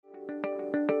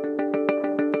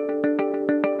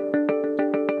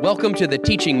Welcome to the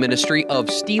teaching ministry of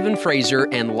Stephen Fraser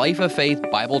and Life of Faith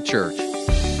Bible Church,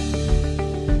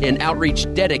 an outreach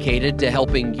dedicated to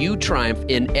helping you triumph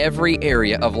in every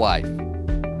area of life.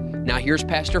 Now here's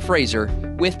Pastor Fraser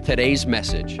with today's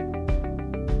message.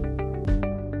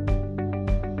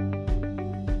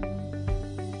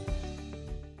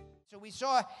 So we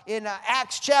saw in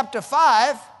Acts chapter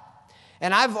 5,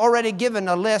 and I've already given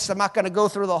a list. I'm not going to go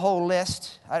through the whole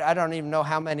list. I don't even know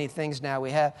how many things now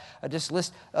we have. Just a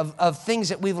list of things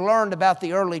that we've learned about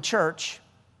the early church.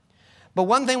 But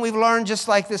one thing we've learned just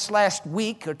like this last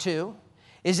week or two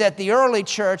is that the early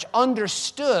church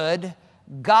understood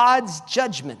God's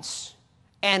judgments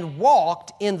and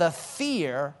walked in the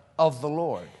fear of the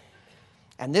Lord.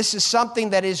 And this is something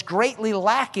that is greatly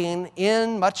lacking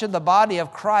in much of the body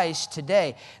of Christ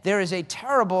today. There is a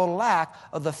terrible lack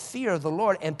of the fear of the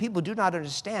Lord, and people do not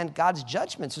understand God's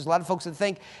judgments. There's a lot of folks that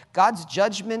think God's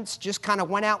judgments just kind of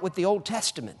went out with the Old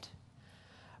Testament.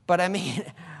 But I mean,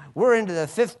 we're into the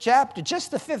 5th chapter,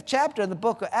 just the 5th chapter of the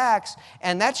book of Acts,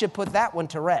 and that should put that one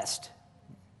to rest.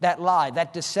 That lie,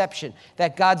 that deception,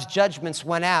 that God's judgments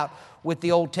went out with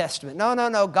the Old Testament.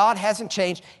 No. God hasn't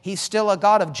changed. He's still a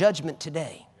God of judgment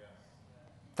today.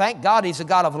 Thank God He's a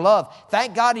God of love.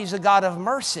 Thank God He's a God of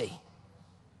mercy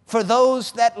for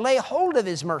those that lay hold of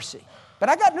His mercy. But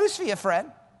I got news for you,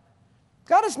 friend.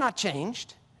 God has not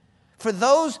changed. For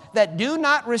those that do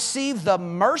not receive the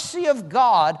mercy of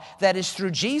God that is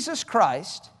through Jesus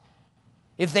Christ,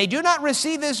 if they do not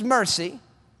receive His mercy,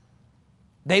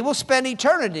 they will spend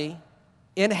eternity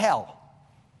in hell.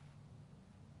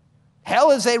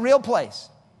 Hell is a real place.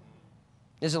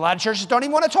 There's a lot of churches that don't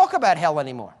even want to talk about hell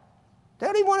anymore. They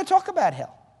don't even want to talk about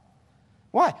hell.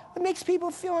 Why? It makes people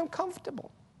feel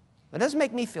uncomfortable. It doesn't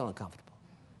make me feel uncomfortable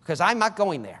because I'm not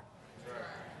going there.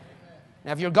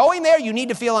 Now, if you're going there, you need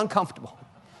to feel uncomfortable.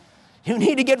 You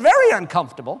need to get very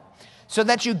uncomfortable so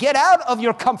that you get out of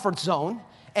your comfort zone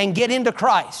and get into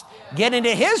Christ. Get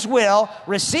into His will,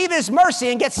 receive His mercy,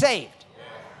 and get saved.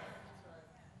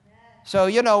 So,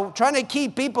 trying to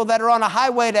keep people that are on a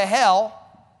highway to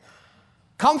hell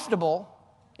comfortable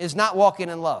is not walking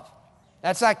in love.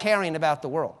 That's not caring about the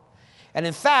world. And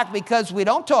in fact, because we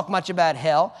don't talk much about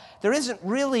hell, there isn't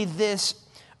really this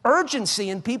urgency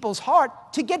in people's heart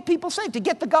to get people saved, to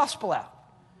get the gospel out,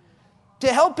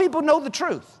 to help people know the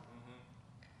truth.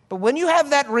 But when you have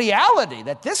that reality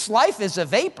that this life is a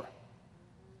vapor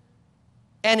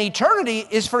and eternity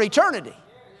is for eternity,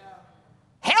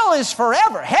 hell is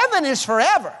forever, heaven is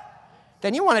forever,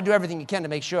 then you want to do everything you can to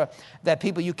make sure that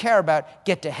people you care about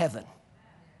get to heaven.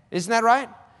 Isn't that right?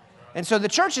 And so the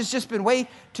church has just been way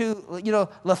too,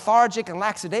 lethargic and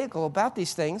lackadaisical about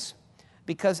these things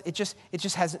because it just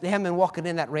hasn't, they haven't been walking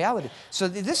in that reality. So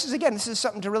this is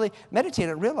something to really meditate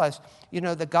and realize,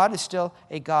 that God is still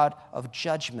a God of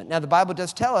judgment. Now, the Bible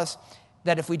does tell us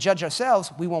that if we judge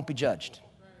ourselves, we won't be judged.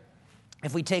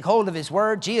 If we take hold of His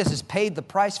word, Jesus has paid the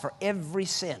price for every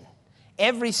sin.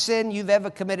 Every sin you've ever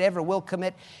committed, ever will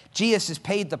commit, Jesus has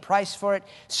paid the price for it.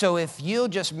 So if you'll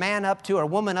just man up to or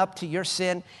woman up to your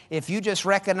sin, if you just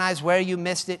recognize where you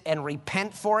missed it and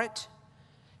repent for it,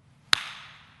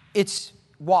 it's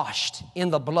washed in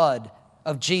the blood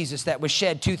of Jesus that was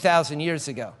shed 2,000 years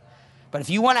ago. But if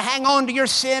you want to hang on to your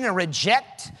sin and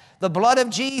reject the blood of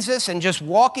Jesus and just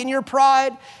walk in your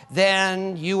pride,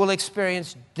 then you will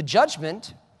experience the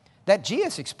judgment that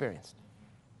Jesus experienced.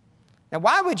 Now,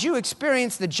 why would you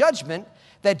experience the judgment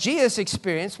that Jesus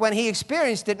experienced when He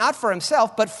experienced it not for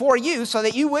Himself, but for you so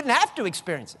that you wouldn't have to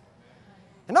experience it?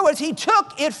 In other words, He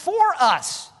took it for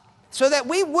us so that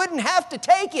we wouldn't have to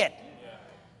take it.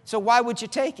 So why would you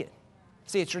take it?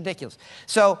 See, it's ridiculous.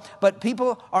 But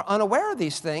people are unaware of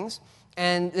these things.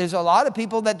 And there's a lot of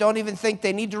people that don't even think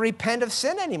they need to repent of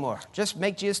sin anymore. Just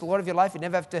make Jesus the Lord of your life. You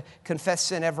never have to confess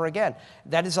sin ever again.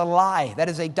 That is a lie. That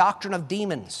is a doctrine of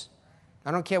demons.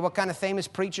 I don't care what kind of famous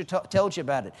preacher tells you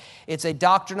about it. It's a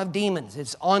doctrine of demons.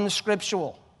 It's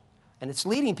unscriptural. And it's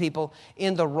leading people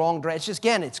in the wrong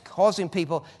direction. It's causing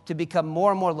people to become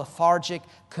more and more lethargic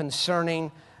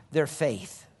concerning their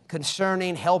faith,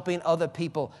 concerning helping other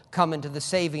people come into the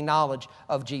saving knowledge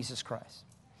of Jesus Christ.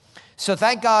 So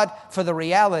thank God for the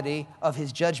reality of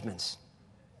His judgments.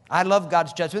 I love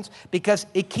God's judgments because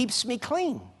it keeps me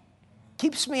clean,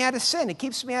 keeps me out of sin, it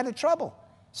keeps me out of trouble.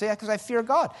 See, because I fear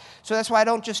God. So that's why I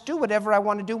don't just do whatever I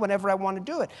want to do whenever I want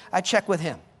to do it. I check with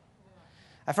Him.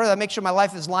 I make sure my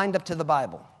life is lined up to the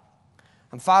Bible.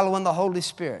 I'm following the Holy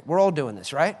Spirit. We're all doing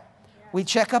this, right? Yeah. We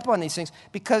check up on these things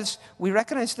because we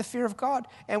recognize the fear of God,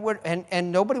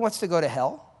 and nobody wants to go to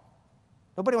hell.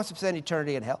 Nobody wants to spend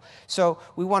eternity in hell. So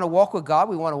we want to walk with God.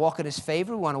 We want to walk in His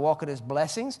favor. We want to walk in His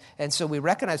blessings. And so we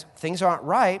recognize things aren't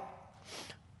right.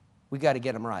 We got to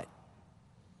get them right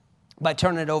by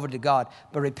turning it over to God,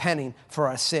 by repenting for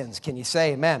our sins. Can you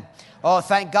say amen? Oh,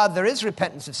 thank God there is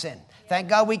repentance of sin. Thank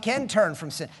God we can turn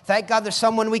from sin. Thank God there's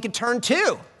someone we can turn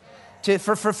to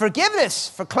for forgiveness,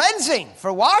 for cleansing,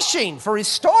 for washing, for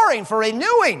restoring, for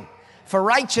renewing, for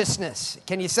righteousness.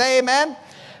 Can you say amen?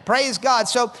 Praise God.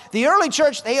 So the early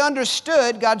church, they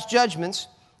understood God's judgments,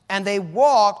 and they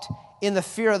walked in the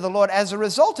fear of the Lord. As a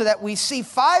result of that, we see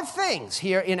 5 things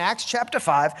here in Acts chapter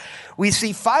 5. We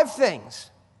see 5 things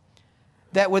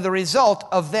that were the result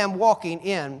of them walking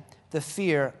in the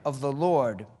fear of the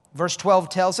Lord. Verse 12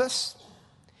 tells us,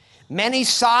 many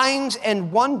signs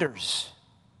and wonders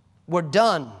were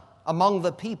done among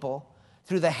the people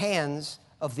through the hands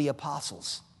of the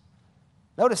apostles.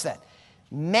 Notice that.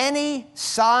 Many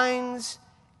signs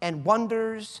and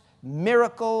wonders,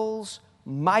 miracles,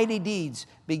 mighty deeds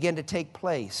began to take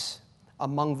place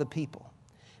among the people.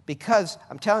 Because,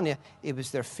 I'm telling you, it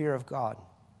was their fear of God.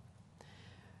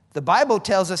 The Bible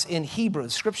tells us in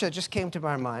Hebrews, scripture that just came to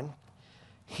my mind,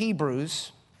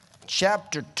 Hebrews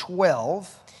chapter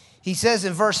 12, he says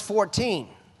in verse 14,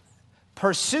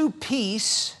 pursue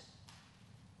peace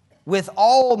with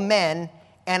all men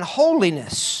and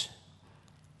holiness.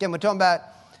 Again, we're talking about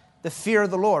the fear of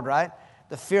the Lord, right?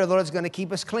 The fear of the Lord is going to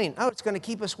keep us clean. Oh, it's going to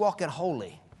keep us walking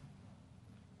holy.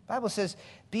 The Bible says,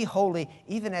 be holy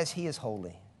even as He is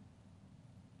holy.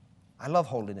 I love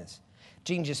holiness.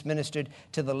 Jean just ministered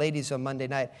to the ladies on Monday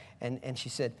night, and she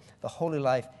said, the holy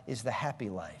life is the happy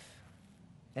life.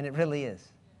 And it really is.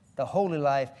 The holy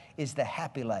life is the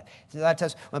happy life. A lot of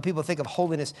times when people think of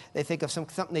holiness, they think of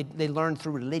something they learned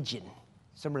through religion,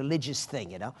 some religious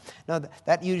thing, you know. No,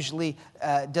 that usually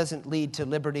doesn't lead to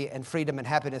liberty and freedom and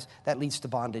happiness. That leads to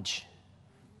bondage.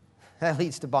 That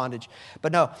leads to bondage.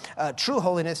 But no, true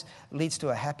holiness leads to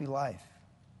a happy life.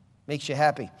 Makes you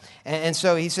happy. And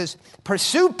so he says,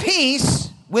 pursue peace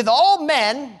with all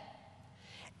men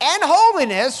and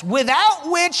holiness, without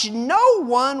which no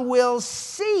one will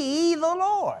see the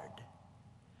Lord.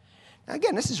 Now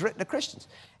again, this is written to Christians.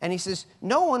 And he says,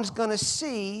 no one's going to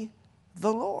see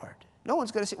the Lord. No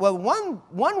one's going to see. Well,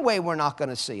 one way we're not going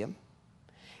to see Him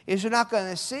is we're not going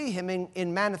to see Him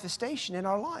in manifestation in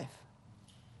our life.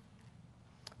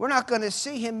 We're not going to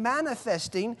see Him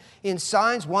manifesting in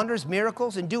signs, wonders,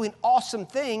 miracles, and doing awesome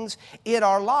things in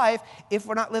our life if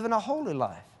we're not living a holy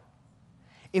life.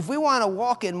 If we want to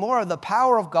walk in more of the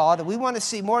power of God, and we want to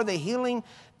see more of the healing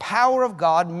power of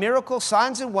God, miracles,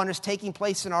 signs, and wonders taking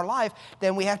place in our life,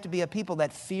 then we have to be a people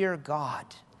that fear God,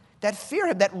 that fear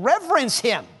Him, that reverence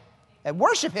Him, that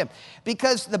worship Him.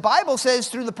 Because the Bible says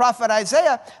through the prophet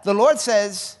Isaiah, the Lord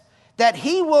says that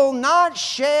He will not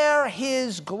share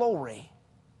His glory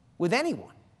with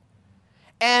anyone.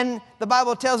 And the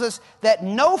Bible tells us that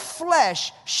no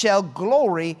flesh shall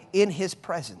glory in His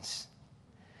presence.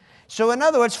 So in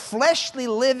other words, fleshly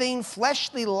living,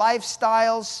 fleshly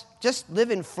lifestyles, just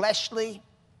living fleshly,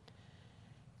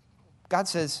 God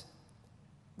says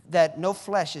that no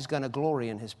flesh is going to glory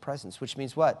in His presence, which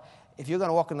means what? If you're going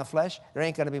to walk in the flesh, there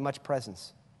ain't going to be much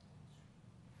presence.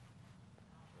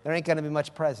 There ain't going to be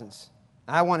much presence.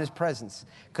 I want His presence,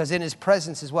 because in His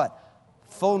presence is what?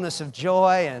 Fullness of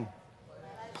joy and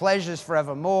pleasures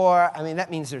forevermore. I mean, that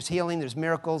means there's healing, there's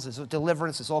miracles, there's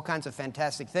deliverance, there's all kinds of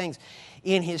fantastic things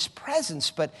in His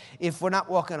presence. But if we're not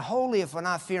walking holy, if we're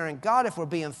not fearing God, if we're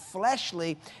being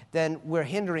fleshly, then we're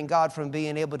hindering God from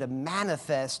being able to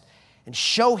manifest and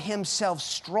show Himself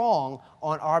strong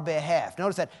on our behalf.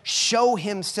 Notice that, show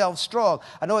Himself strong.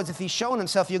 In other words, if He's showing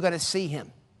Himself, you're going to see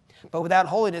Him. But without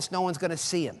holiness, no one's going to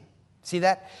see Him. See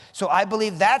that? So I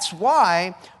believe that's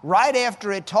why right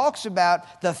after it talks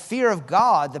about the fear of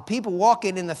God, the people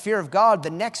walking in the fear of God, the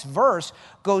next verse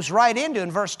goes right into, in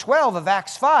verse 12 of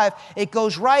Acts 5, it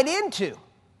goes right into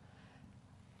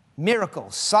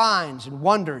miracles, signs, and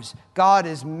wonders. God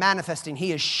is manifesting.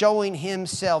 He is showing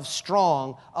Himself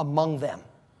strong among them,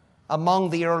 among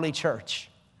the early church.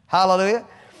 Hallelujah.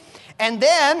 And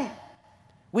then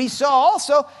we saw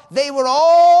also they were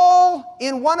all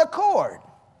in one accord.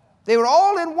 They were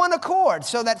all in one accord.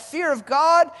 So that fear of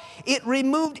God, it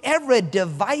removed every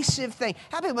divisive thing.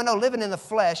 How many people know living in the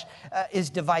flesh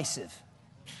is divisive?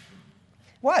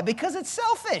 Why? Because it's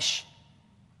selfish.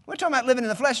 We're talking about living in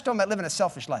the flesh. We're talking about living a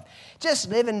selfish life. Just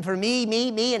living for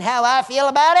me, and how I feel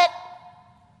about it.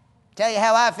 Tell you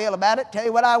how I feel about it. Tell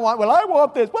you what I want. Well, I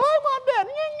want this. Well, I want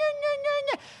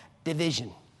that.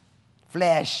 Division.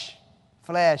 Flesh.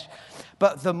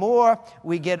 But the more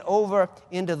we get over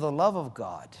into the love of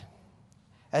God,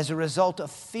 as a result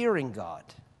of fearing God,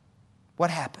 what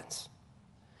happens?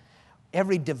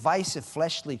 Every divisive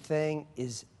fleshly thing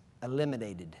is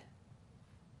eliminated.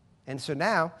 And so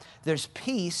now there's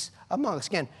peace among us.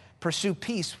 Again, pursue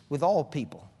peace with all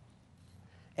people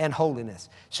and holiness.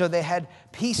 So they had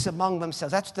peace among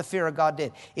themselves. That's what the fear of God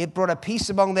did. It brought a peace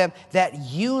among them that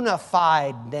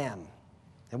unified them.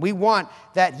 And we want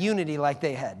that unity like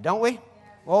they had, don't we?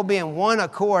 All be in one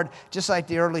accord, just like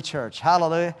the early church.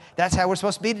 Hallelujah. That's how we're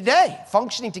supposed to be today,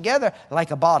 functioning together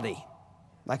like a body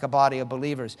of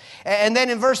believers. And then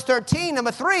in verse 13,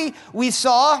 number 3, we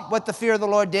saw what the fear of the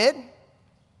Lord did.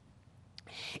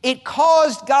 It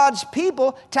caused God's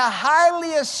people to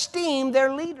highly esteem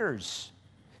their leaders.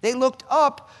 They looked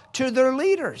up to their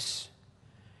leaders.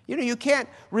 You know, you can't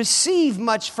receive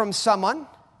much from someone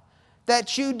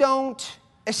that you don't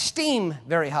esteem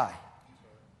very high.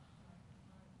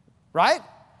 Right?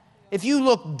 If you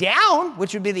look down,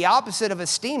 which would be the opposite of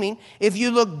esteeming, if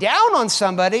you look down on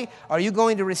somebody, are you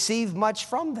going to receive much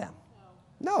from them?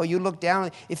 No, you look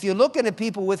down. If you're looking at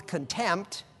people with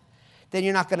contempt, then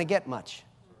you're not going to get much.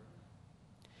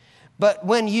 But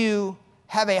when you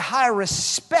have a high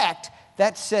respect,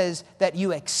 that says that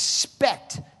you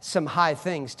expect some high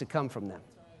things to come from them,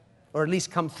 or at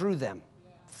least come through them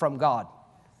from God,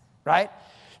 right?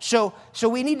 So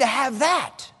we need to have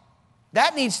that.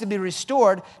 That needs to be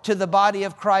restored to the body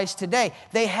of Christ today.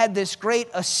 They had this great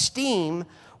esteem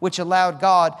which allowed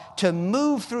God to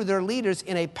move through their leaders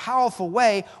in a powerful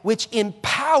way, which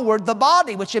empowered the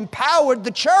body, which empowered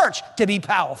the church to be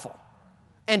powerful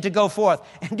and to go forth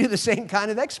and do the same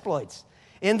kind of exploits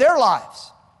in their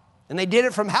lives. And they did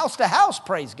it from house to house,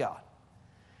 praise God.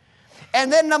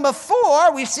 And then number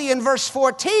 4, we see in verse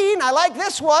 14, I like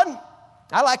this one.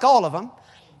 I like all of them.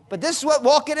 But this is what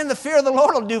walking in the fear of the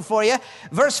Lord will do for you.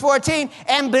 Verse 14,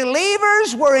 and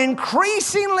believers were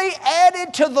increasingly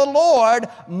added to the Lord,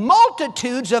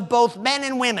 multitudes of both men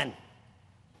and women.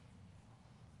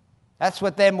 That's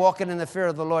what them walking in the fear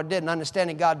of the Lord did, and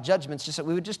understanding God's judgments, just that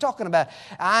we were just talking about.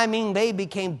 I mean, they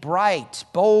became bright,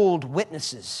 bold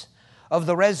witnesses of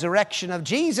the resurrection of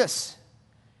Jesus.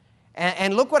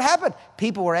 And look what happened.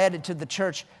 People were added to the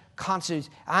church constantly.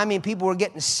 I mean, people were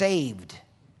getting saved.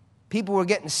 People were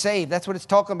getting saved. That's what it's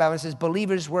talking about. It says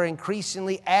believers were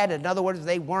increasingly added. In other words,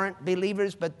 they weren't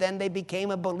believers, but then they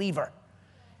became a believer.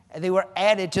 And they were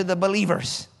added to the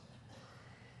believers.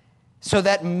 So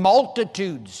that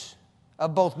multitudes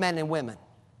of both men and women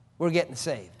were getting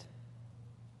saved.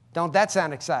 Don't that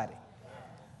sound exciting?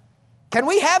 Can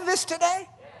we have this today?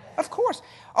 Of course.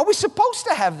 Are we supposed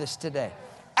to have this today?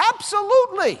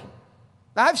 Absolutely.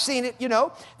 Now, I've seen it,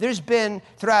 there's been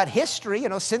throughout history,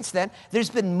 since then, there's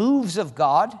been moves of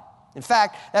God. In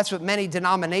fact, that's what many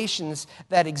denominations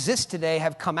that exist today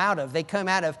have come out of. They come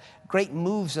out of great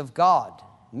moves of God.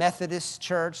 Methodist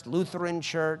Church, Lutheran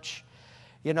Church,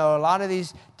 a lot of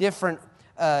these different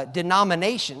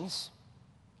denominations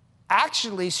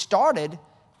actually started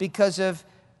because of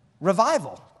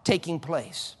revival taking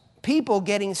place. People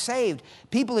getting saved,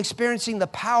 people experiencing the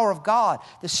power of God,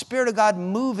 the Spirit of God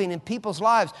moving in people's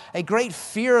lives. A great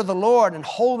fear of the Lord and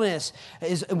holiness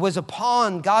was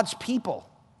upon God's people.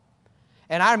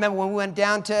 And I remember when we went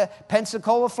down to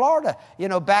Pensacola, Florida,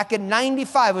 back in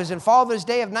 95. It was in Father's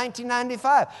Day of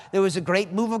 1995. There was a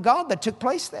great move of God that took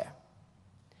place there.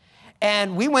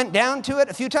 And we went down to it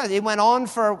a few times. It went on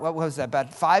for, what was that,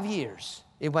 about 5 years.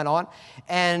 It went on.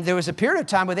 And there was a period of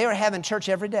time where they were having church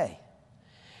every day.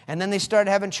 And then they started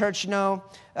having church,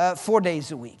 4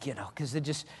 days a week,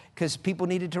 because people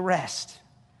needed to rest.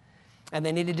 And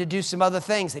they needed to do some other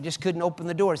things. They just couldn't open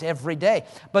the doors every day.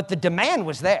 But the demand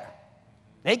was there.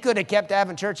 They could have kept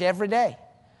having church every day.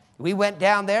 We went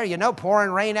down there,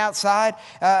 pouring rain outside,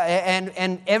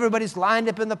 and everybody's lined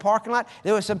up in the parking lot.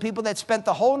 There were some people that spent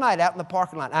the whole night out in the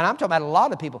parking lot. And I'm talking about a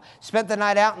lot of people. Spent the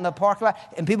night out in the parking lot,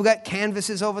 and people got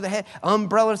canvases over their head,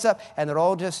 umbrellas up, and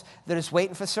they're just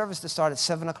waiting for service to start at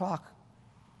 7 o'clock.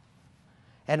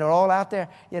 And they're all out there,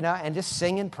 and just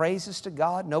singing praises to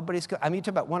God. You talk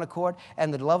about one accord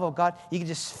and the love of God. You can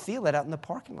just feel it out in the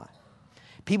parking lot.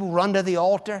 People run to the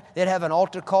altar. They'd have an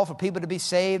altar call for people to be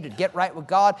saved and get right with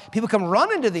God. People come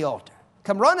running to the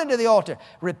altar,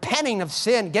 repenting of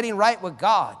sin, getting right with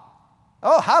God.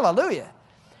 Oh, hallelujah.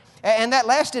 And that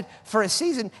lasted for a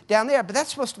season down there, but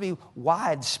that's supposed to be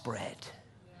widespread.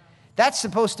 That's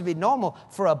supposed to be normal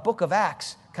for a Book of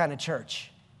Acts kind of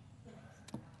church.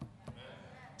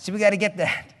 See, we got to get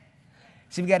that.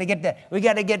 We got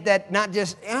to get that, not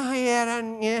just,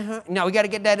 no, we got to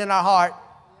get that in our heart.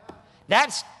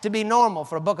 That's to be normal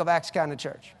for a Book of Acts kind of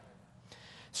church.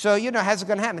 So, how's it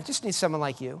going to happen? It just needs someone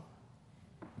like you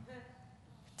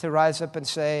to rise up and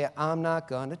say, I'm not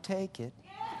going to take it.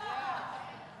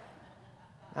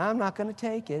 I'm not going to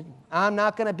take it. I'm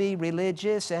not going to be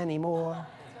religious anymore.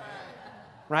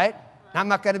 Right? I'm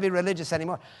not going to be religious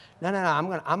anymore. No, I'm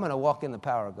going to walk in the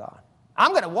power of God.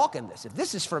 I'm going to walk in this. If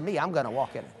this is for me, I'm going to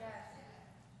walk in it.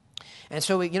 And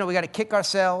so we got to kick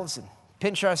ourselves and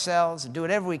pinch ourselves and do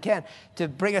whatever we can to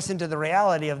bring us into the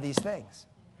reality of these things.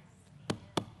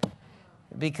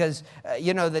 Because,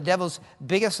 the devil's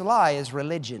biggest lie is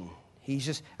religion. He's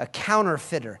just a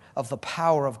counterfeiter of the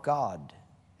power of God.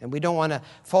 And we don't want to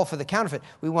fall for the counterfeit.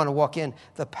 We want to walk in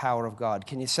the power of God.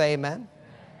 Can you say amen?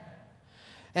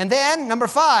 And then, number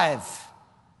 5,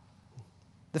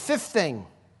 the 5th thing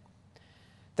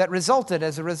that resulted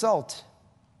as a result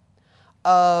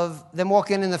of them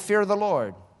walking in the fear of the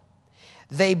Lord.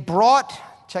 They brought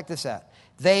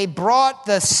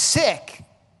the sick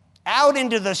out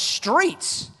into the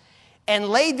streets and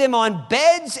laid them on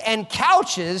beds and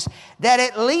couches, that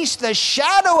at least the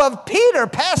shadow of Peter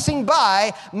passing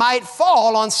by might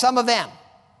fall on some of them.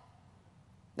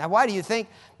 Now, why do you think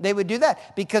they would do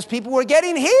that? Because people were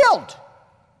getting healed.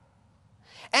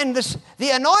 And the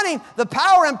anointing, the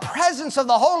power and presence of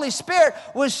the Holy Spirit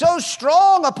was so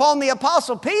strong upon the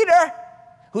Apostle Peter,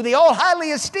 who they all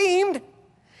highly esteemed.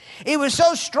 It was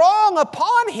so strong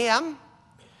upon him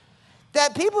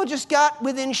that people just got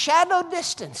within shadow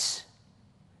distance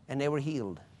and they were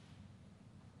healed.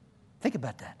 Think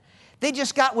about that. They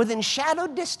just got within shadow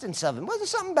distance of him. It wasn't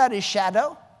something about his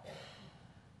shadow.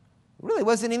 It really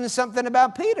wasn't even something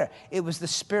about Peter. It was the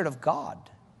Spirit of God.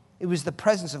 It was the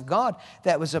presence of God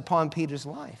that was upon Peter's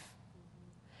life.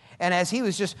 And as he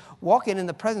was just walking in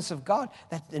the presence of God,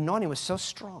 that anointing was so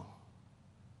strong.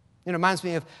 It reminds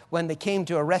me of when they came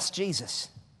to arrest Jesus.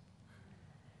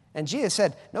 And Jesus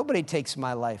said, nobody takes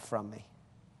my life from me,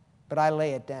 but I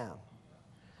lay it down.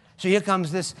 So here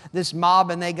comes this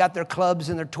mob, and they got their clubs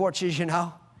and their torches,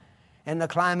 and they're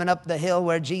climbing up the hill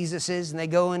where Jesus is, and they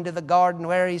go into the garden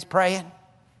where he's praying.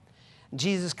 And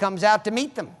Jesus comes out to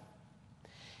meet them.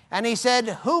 And he said,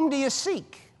 whom do you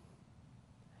seek?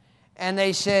 And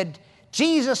they said,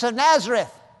 Jesus of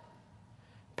Nazareth.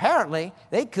 Apparently,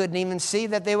 they couldn't even see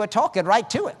that they were talking right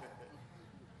to him,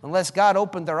 unless God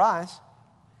opened their eyes.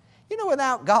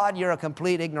 Without God, you're a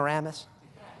complete ignoramus.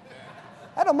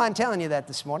 I don't mind telling you that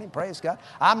this morning, praise God.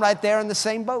 I'm right there in the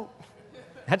same boat.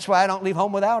 That's why I don't leave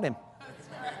home without him.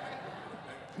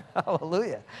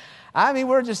 Hallelujah.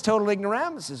 We're just total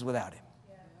ignoramuses without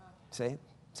him.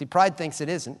 See, pride thinks it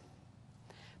isn't,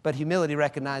 but humility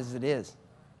recognizes it is.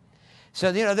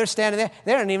 So, they're standing there.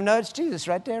 They don't even know it's Jesus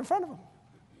right there in front of them.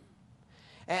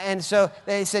 And so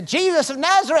they said, Jesus of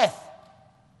Nazareth.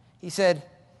 He said,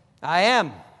 I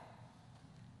am.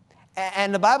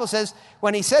 And the Bible says,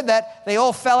 when he said that, they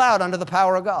all fell out under the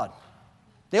power of God.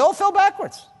 They all fell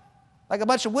backwards, like a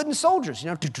bunch of wooden soldiers,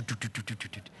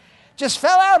 just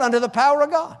fell out under the power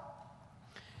of God.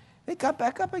 They got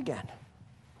back up again.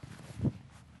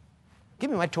 Give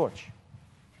me my torch.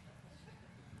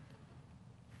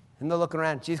 And they're looking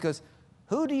around. Jesus goes,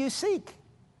 who do you seek?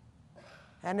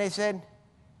 And they said,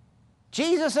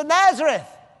 Jesus of Nazareth.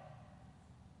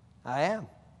 I am.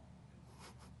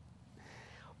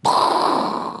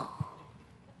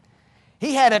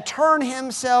 He had to turn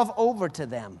himself over to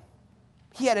them.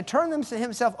 He had to turn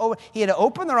himself over. He had to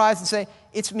open their eyes and say,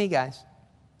 it's me, guys.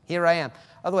 Here I am.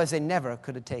 Otherwise, they never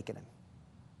could have taken him.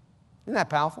 Isn't that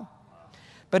powerful?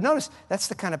 But notice, that's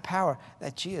the kind of power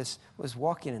that Jesus was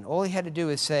walking in. All he had to do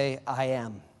is say, I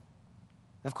am.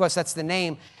 Of course, that's the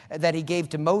name that he gave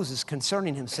to Moses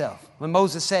concerning himself. When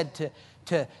Moses said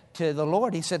to the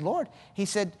Lord, he said, Lord, he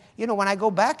said, when I go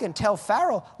back and tell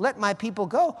Pharaoh, let my people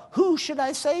go, who should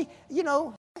I say,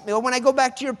 or when I go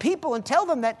back to your people and tell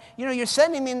them that, you're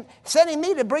sending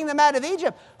me to bring them out of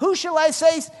Egypt, who shall I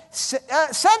say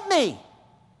sent me?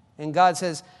 And God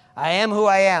says, I am who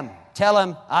I am. Tell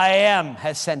him, I am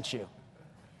has sent you.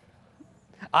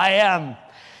 I am.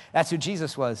 That's who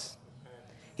Jesus was.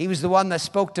 He was the one that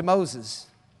spoke to Moses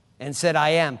and said, I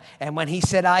am. And when he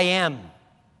said, I am,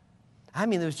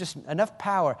 there was just enough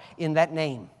power in that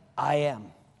name, I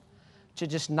am, to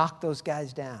just knock those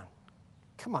guys down.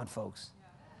 Come on, folks.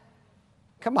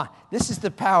 Come on. This is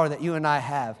the power that you and I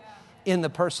have in the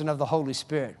person of the Holy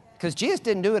Spirit. Because Jesus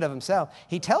didn't do it of himself.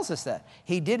 He tells us that.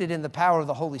 He did it in the power of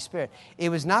the Holy Spirit. It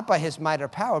was not by his might or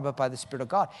power, but by the Spirit of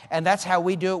God. And that's how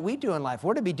we do what we do in life.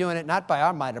 We're to be doing it not by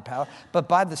our might or power, but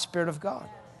by the Spirit of God.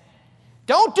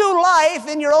 Don't do life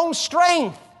in your own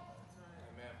strength.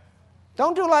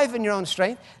 Don't do life in your own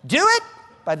strength. Do it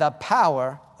by the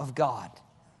power of God.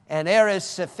 And there is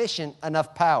sufficient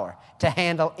enough power to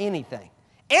handle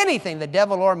anything the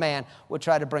devil or man would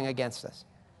try to bring against us.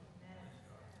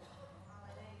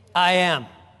 I am.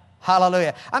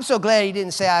 Hallelujah. I'm so glad he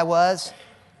didn't say I was.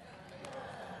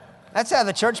 That's how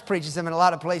the church preaches him in a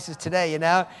lot of places today, you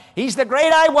know. He's the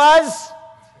great I was.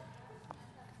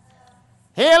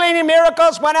 Healing and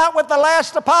miracles went out with the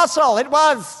last apostle. It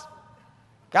was.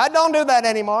 God don't do that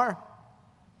anymore.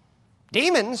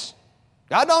 Demons,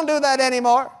 God don't do that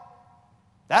anymore.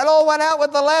 That all went out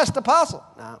with the last apostle.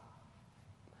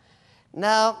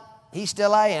 No, he's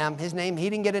still I am. His name, he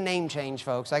didn't get a name change,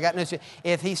 folks. I got no.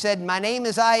 If he said, my name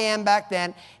is I am back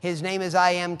then, his name is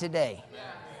I am today.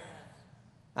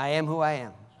 I am who I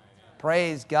am.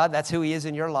 Praise God. That's who he is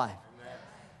in your life.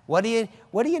 What do you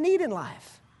need in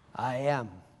life? I am.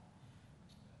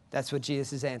 That's what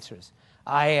Jesus' answer is.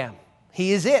 I am.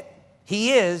 He is it.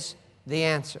 He is the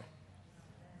answer.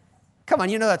 Come on,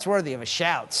 you know that's worthy of a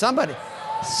shout. Somebody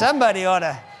ought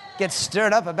to get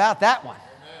stirred up about that one.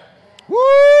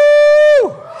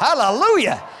 Woo!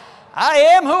 Hallelujah. I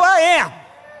am who I am.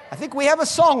 I think we have a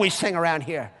song we sing around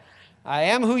here. I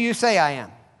am who you say I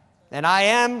am. And I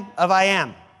am of I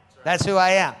am. That's who I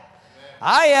am.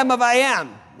 I am of I am.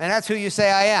 And that's who you say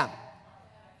I am.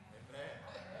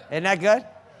 Isn't that good?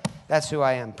 That's who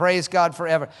I am. Praise God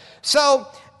forever. So,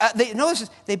 notice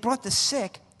they brought the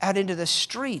sick out into the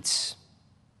streets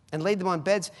and laid them on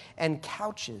beds and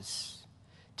couches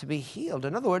to be healed.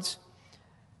 In other words,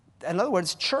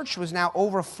 church was now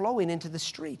overflowing into the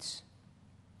streets.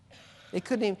 They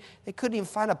couldn't even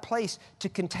find a place to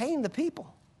contain the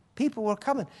people. People were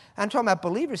coming. I'm talking about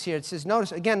believers here. It says, notice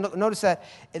that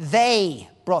they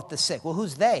brought the sick. Well,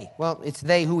 who's they? Well, it's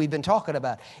they who we've been talking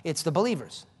about. It's the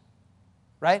believers,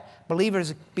 right?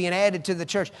 Believers being added to the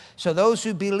church. So those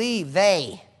who believe,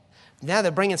 now they're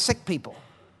bringing sick people.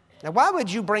 Now, why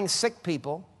would you bring sick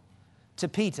people to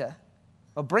Peter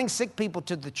or bring sick people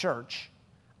to the church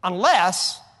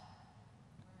unless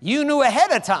you knew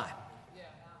ahead of time?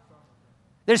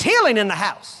 There's healing in the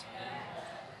house.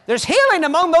 There's healing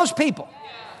among those people.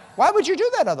 Why would you do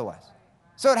that otherwise?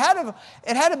 So it had to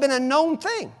have been a known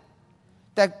thing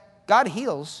that God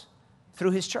heals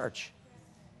through his church.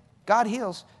 God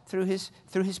heals through his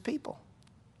people.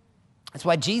 That's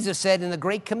why Jesus said in the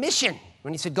Great Commission,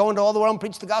 when he said, go into all the world and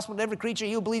preach the gospel to every creature,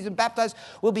 he who believes and baptized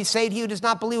will be saved, he who does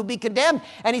not believe will be condemned.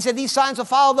 And he said, these signs will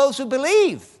follow those who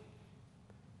believe.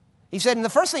 He said, and the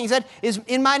first thing he said is,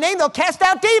 in my name they'll cast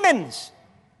out demons.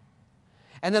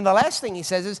 And then the last thing he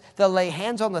says is, they'll lay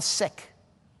hands on the sick,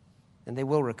 and they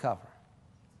will recover.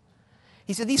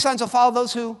 He said, these signs will follow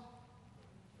those who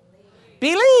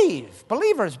believe.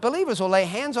 Believers will lay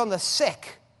hands on the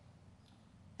sick,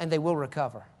 and they will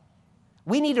recover.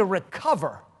 We need to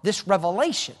recover this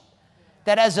revelation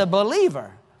that as a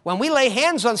believer, when we lay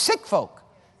hands on sick folk,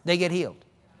 they get healed.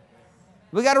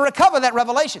 We got to recover that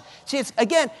revelation. See,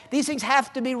 again, these things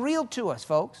have to be real to us,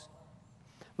 folks.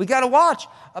 We got to watch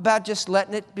about just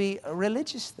letting it be a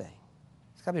religious thing.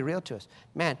 It's got to be real to us.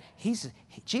 Man,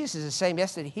 Jesus is the same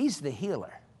yesterday. He's the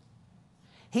healer.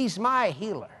 He's my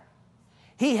healer.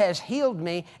 He has healed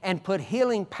me and put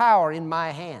healing power in my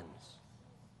hands.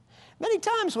 Many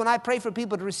times when I pray for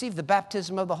people to receive the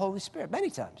baptism of the Holy Spirit, many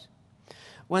times,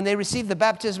 when they receive the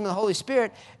baptism of the Holy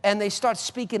Spirit and they start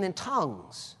speaking in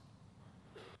tongues,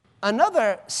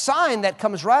 another sign that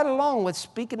comes right along with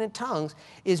speaking in tongues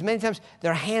is many times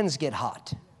their hands get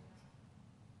hot.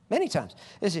 Many times.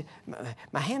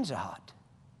 My hands are hot.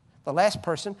 The last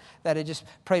person that had just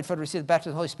prayed for to receive the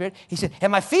baptism of the Holy Spirit, he said,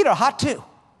 and my feet are hot too.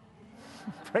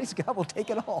 Praise God, we'll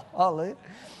take it all. Hallelujah.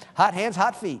 Hot hands,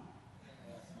 hot feet.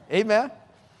 Amen.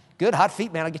 Good, hot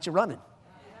feet, man, I'll get you running.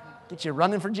 Get you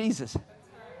running for Jesus.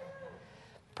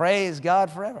 Praise God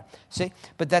forever. See,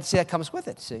 but that comes with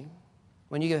it, see.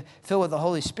 When you get filled with the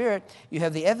Holy Spirit, you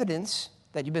have the evidence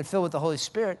that you've been filled with the Holy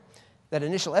Spirit, that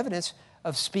initial evidence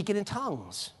of speaking in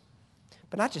tongues.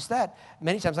 But not just that.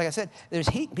 Many times, like I said, there's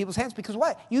heat in people's hands because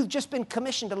why? You've just been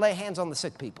commissioned to lay hands on the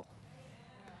sick people.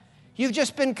 You've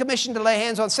just been commissioned to lay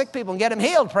hands on sick people and get them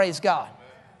healed, praise God.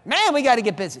 Man, we got to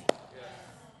get busy.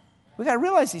 We got to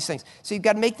realize these things. So you've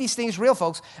got to make these things real,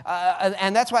 folks.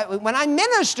 And that's why when I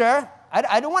minister,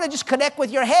 I don't want to just connect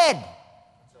with your head.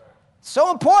 It's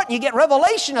so important you get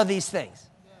revelation of these things.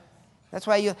 That's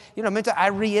why I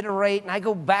reiterate and I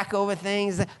go back over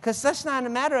things because that's not a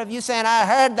matter of you saying, I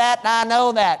heard that and I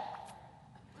know that.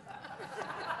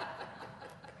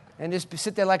 And just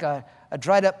sit there like a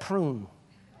dried up prune.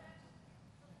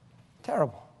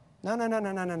 Terrible. No.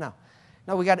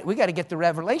 No, we got to get the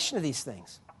revelation of these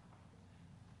things.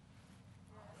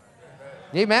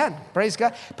 Amen. Praise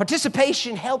God.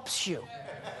 Participation helps you.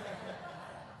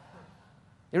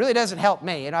 It really doesn't help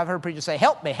me. And I've heard preachers say,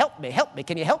 help me.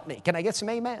 Can you help me? Can I get some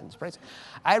amens? Praise God.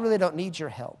 I really don't need your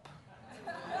help.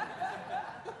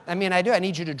 I mean, I do. I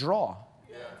need you to draw.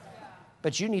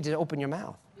 But you need to open your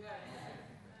mouth.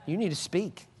 You need to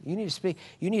speak. You need to speak.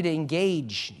 You need to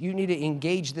engage. You need to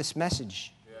engage this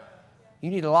message. You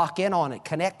need to lock in on it,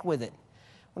 connect with it.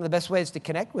 One of the best ways to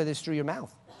connect with it is through your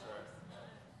mouth.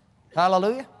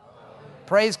 Hallelujah.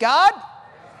 Praise God.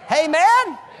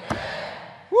 Amen.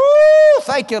 Woo!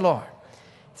 Thank you, Lord.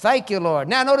 Thank you, Lord.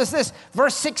 Now notice this,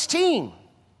 verse 16.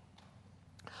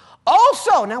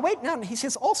 Also, now wait, now he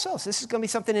says also. So this is going to be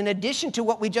something in addition to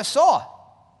what we just saw.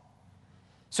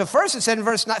 So first it said in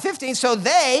verse 15, so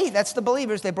they, that's the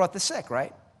believers, they brought the sick,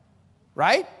 right?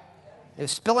 Right? It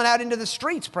was spilling out into the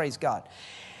streets, praise God.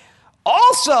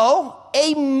 Also,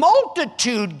 a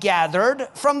multitude gathered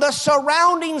from the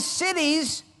surrounding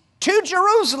cities to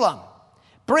Jerusalem,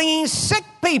 bringing sick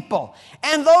people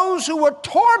and those who were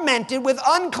tormented with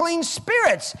unclean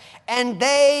spirits, and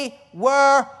they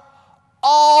were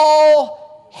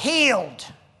all healed.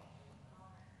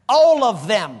 All of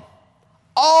them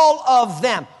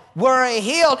were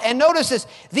healed. And notice this,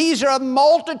 these are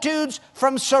multitudes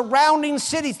from surrounding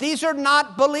cities. These are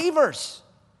not believers.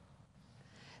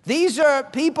 These are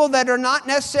people that are not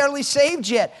necessarily saved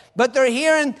yet, but they're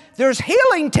hearing there's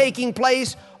healing taking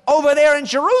place over there in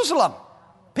Jerusalem.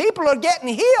 People are getting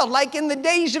healed like in the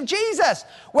days of Jesus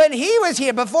when he was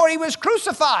here before he was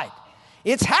crucified.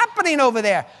 It's happening over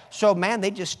there. So, man, they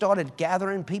just started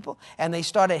gathering people and they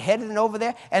started heading over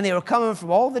there and they were coming from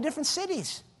all the different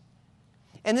cities.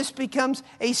 And this becomes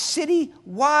a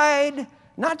city-wide,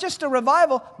 not just a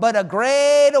revival, but a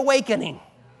great awakening.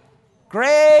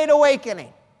 Great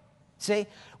awakening. See,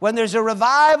 when there's a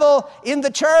revival in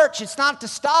the church, it's not to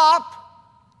stop.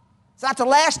 It's not to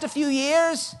last a few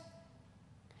years.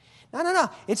 No.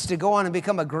 It's to go on and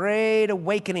become a great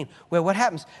awakening where what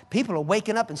happens? People are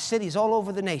waking up in cities all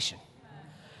over the nation.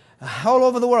 All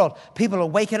over the world, people are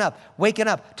waking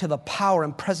up to the power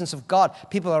and presence of God.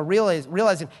 People are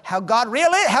realizing how God real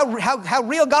is, how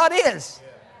real God is.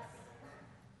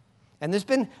 And there's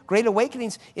been great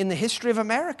awakenings in the history of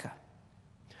America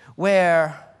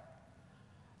where,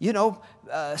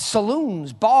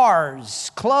 saloons,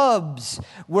 bars, clubs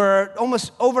were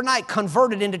almost overnight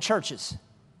converted into churches.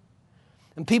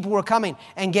 And people were coming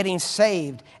and getting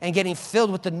saved and getting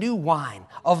filled with the new wine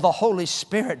of the Holy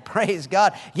Spirit, praise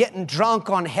God, getting drunk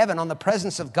on heaven, on the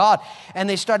presence of God. And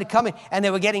they started coming and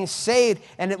they were getting saved,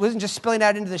 and it wasn't just spilling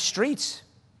out into the streets,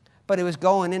 but it was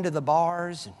going into the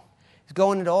bars and it was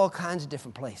going into all kinds of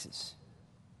different places.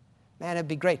 Man, it'd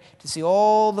be great to see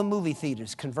all the movie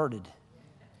theaters converted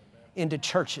into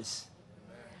churches.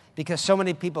 Because so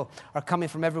many people are coming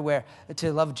from everywhere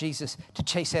to love Jesus, to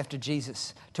chase after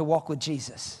Jesus, to walk with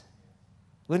Jesus.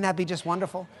 Wouldn't that be just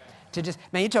wonderful?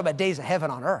 You talk about days of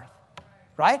heaven on earth,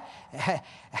 right?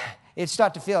 It'd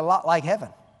start to feel a lot like heaven.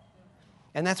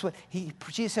 And that's what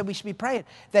Jesus said we should be praying,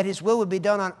 that his will would be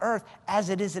done on earth as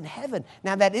it is in heaven.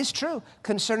 Now that is true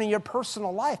concerning your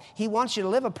personal life. He wants you to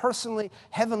live a personally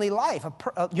heavenly life,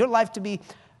 your life to be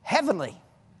heavenly.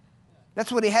 That's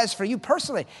what he has for you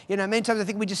personally. Many times I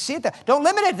think we just see it there. Don't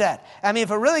limit it to that. I mean, if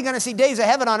we're really going to see days of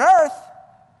heaven on earth,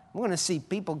 we're going to see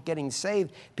people getting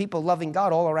saved, people loving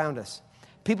God all around us,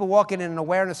 people walking in an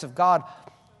awareness of God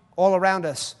all around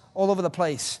us, all over the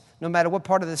place, no matter what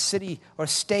part of the city or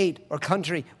state or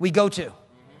country we go to.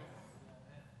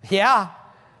 Yeah,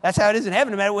 that's how it is in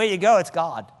heaven. No matter where you go, it's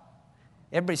God.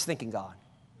 Everybody's thinking God.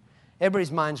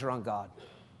 Everybody's minds are on God.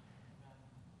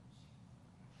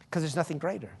 Because there's nothing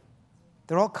greater.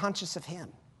 They're all conscious of him.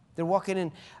 They're walking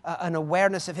in an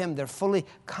awareness of him. They're fully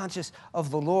conscious of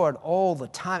the Lord all the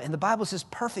time. And the Bible says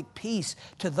perfect peace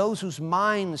to those whose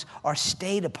minds are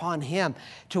stayed upon him.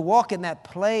 To walk in that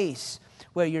place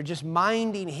where you're just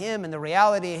minding him and the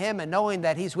reality of him and knowing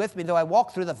that he's with me. Though I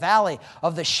walk through the valley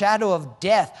of the shadow of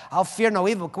death, I'll fear no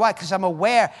evil. Why? Because I'm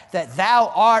aware that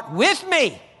thou art with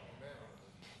me.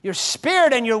 Your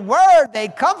spirit and your word, they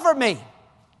comfort me.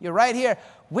 You're right here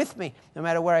with me, no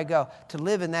matter where I go, to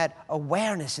live in that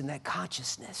awareness, in that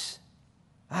consciousness.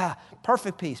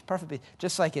 Perfect peace,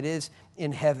 just like it is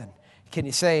in heaven. Can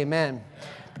you say amen?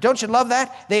 But don't you love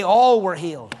that? They all were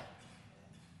healed.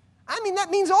 I mean, that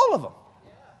means all of them.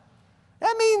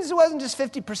 That means it wasn't just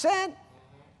 50%.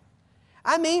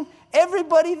 I mean,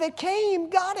 everybody that came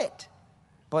got it.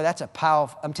 Boy, that's a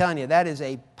powerful, I'm telling you, that is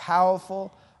a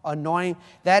powerful anointing.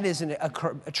 That is a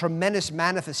tremendous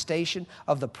manifestation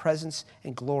of the presence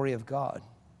and glory of God.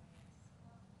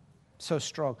 So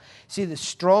strong. See, the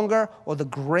stronger or the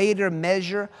greater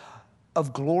measure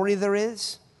of glory there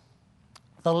is,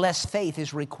 the less faith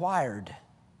is required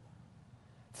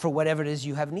for whatever it is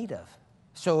you have need of.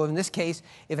 So in this case,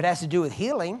 if it has to do with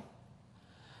healing,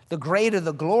 the greater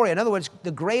the glory. In other words,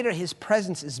 the greater his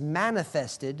presence is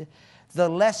manifested, the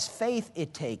less faith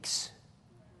it takes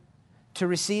to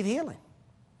receive healing,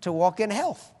 to walk in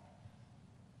health.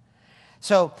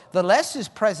 So the less his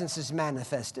presence is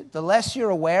manifested, the less you're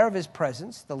aware of his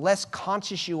presence, the less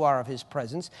conscious you are of his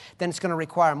presence, then it's going to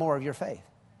require more of your faith.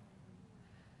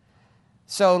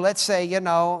 So let's say, you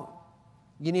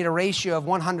need a ratio of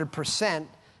 100%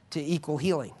 to equal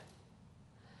healing.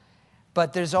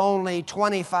 But there's only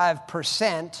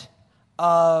 25%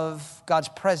 of God's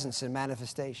presence and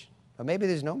manifestation. Or maybe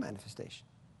there's no manifestation.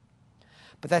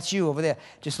 But that's you over there.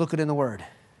 Just look it in the Word.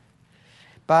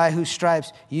 By whose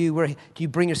stripes you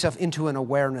bring yourself into an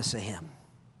awareness of him.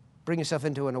 Bring yourself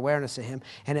into an awareness of him.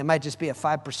 And it might just be a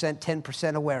 5%,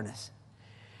 10% awareness.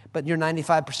 But your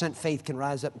 95% faith can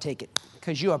rise up and take it.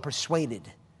 Because you are persuaded.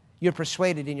 You're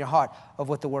persuaded in your heart of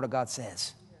what the Word of God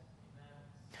says.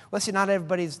 Well, see, not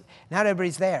everybody's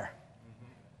there.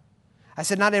 I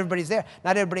said not everybody's there.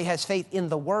 Not everybody has faith in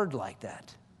the Word like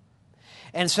that.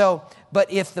 And so, but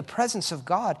if the presence of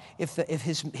God, if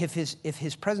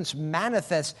his presence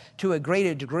manifests to a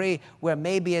greater degree, where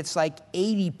maybe it's like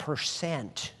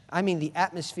 80%, I mean, the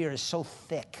atmosphere is so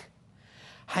thick.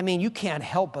 I mean, you can't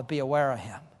help but be aware of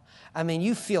him. I mean,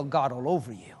 you feel God all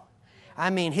over you.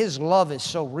 I mean, his love is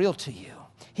so real to you.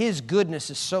 His goodness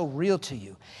is so real to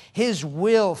you. His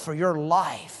will for your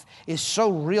life is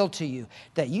so real to you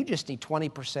that you just need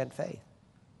 20% faith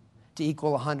to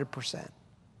equal 100%.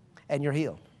 And you're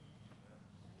healed.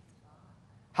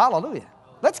 Hallelujah.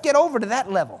 Let's get over to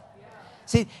that level.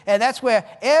 See, and that's where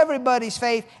everybody's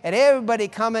faith and everybody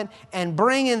coming and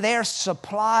bringing their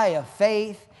supply of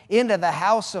faith into the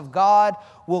house of God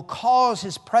will cause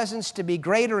his presence to be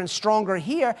greater and stronger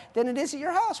here than it is at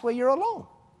your house where you're alone.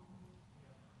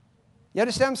 You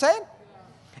understand what I'm saying?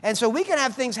 And so we can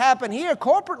have things happen here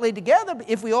corporately together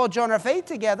if we all join our faith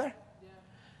together.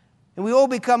 And we all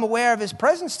become aware of his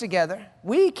presence together,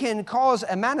 we can cause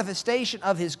a manifestation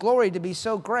of his glory to be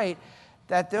so great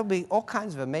that there'll be all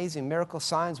kinds of amazing miracles,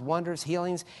 signs, wonders,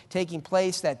 healings taking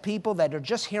place, that people that are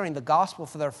just hearing the gospel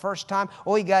for their first time,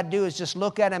 all you got to do is just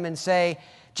look at them and say,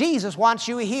 Jesus wants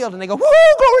you healed. And they go, woo,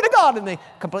 glory to God, and they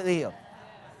completely healed.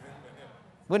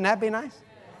 Wouldn't that be nice?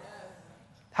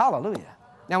 Hallelujah.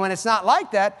 Now, when it's not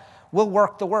like that, we'll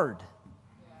work the word.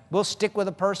 We'll stick with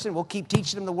a person. We'll keep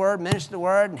teaching them the word, minister the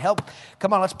word, and help.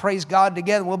 Come on, let's praise God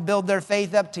together. We'll build their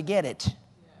faith up to get it.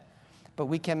 But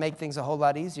we can make things a whole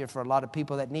lot easier for a lot of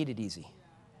people that need it easy.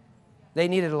 They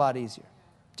need it a lot easier.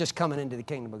 Just coming into the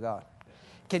kingdom of God.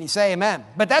 Can you say amen?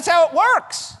 But that's how it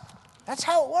works. That's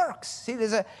how it works. See,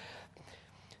 there's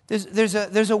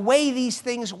a way these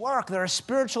things work. There are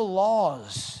spiritual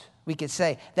laws, we could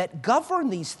say, that govern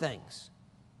these things.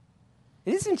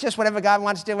 It isn't just whatever God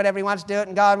wants to do, whatever he wants to do it,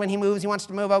 and God, when he moves, he wants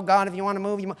to move. Oh, God, if you want to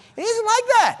move, you move. It isn't like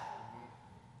that.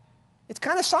 It's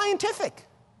kind of scientific.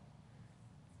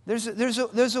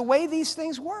 There's a way these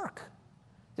things work.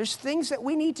 There's things that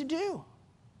we need to do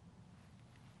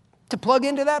to plug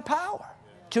into that power,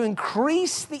 to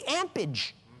increase the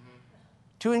ampage,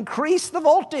 to increase the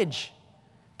voltage,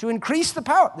 to increase the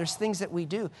power. There's things that we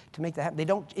do to make that happen.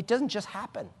 It doesn't just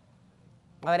happen.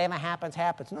 Whatever happens,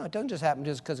 happens. No, it doesn't just happen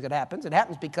just because it happens. It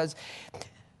happens because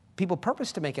people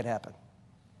purpose to make it happen.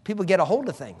 People get a hold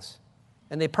of things,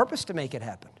 and they purpose to make it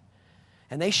happen.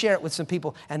 And they share it with some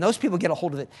people, and those people get a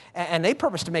hold of it, and they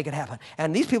purpose to make it happen.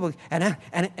 And these people, and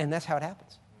that's how it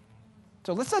happens.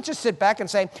 So let's not just sit back and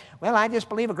say, well, I just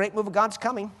believe a great move of God's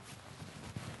coming.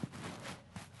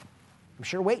 I'm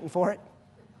sure waiting for it.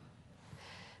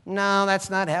 No,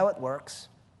 that's not how it works.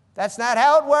 That's not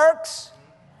how it works.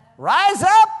 Rise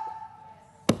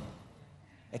up.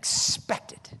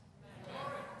 Expect it.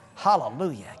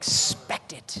 Hallelujah.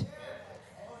 Expect it.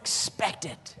 Expect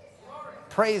it.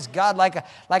 Praise God. Like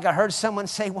I heard someone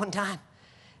say one time.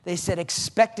 They said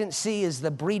expectancy is the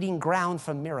breeding ground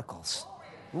for miracles.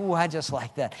 Ooh, I just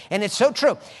like that. And it's so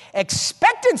true.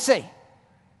 Expectancy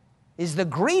is the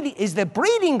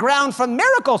breeding ground for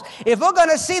miracles. If we're going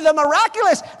to see the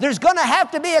miraculous, there's going to have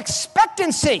to be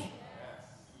expectancy.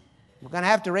 We're going to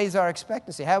have to raise our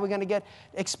expectancy. How are we going to get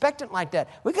expectant like that?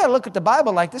 We've got to look at the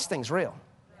Bible like this thing's real.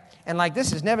 And like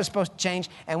this is never supposed to change,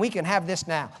 and we can have this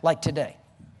now, like today.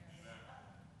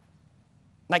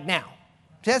 Like now.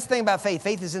 See, that's the thing about faith.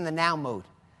 Faith is in the now mode.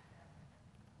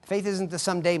 Faith isn't the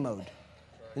someday mode,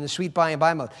 in the sweet by and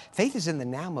by mode. Faith is in the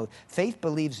now mode. Faith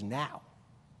believes now.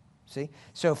 See?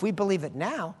 So if we believe it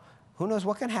now, who knows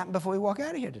what can happen before we walk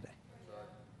out of here today?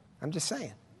 I'm just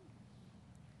saying.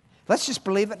 Let's just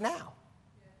believe it now.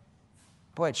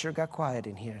 Boy, it sure got quiet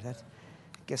in here. I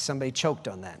guess somebody choked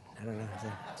on that. I don't know.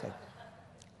 It's like,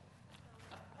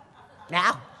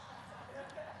 now?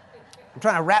 I'm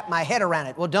trying to wrap my head around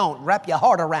it. Well, don't. Wrap your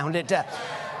heart around it.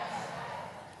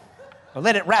 Or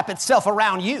let it wrap itself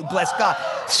around you, bless God.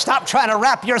 Stop trying to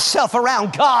wrap yourself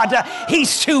around God.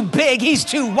 He's too big. He's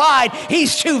too wide.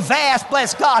 He's too vast,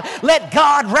 bless God. Let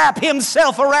God wrap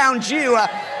himself around you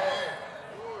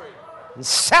and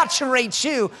saturate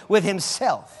you with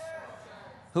himself,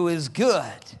 who is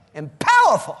good and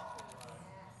powerful.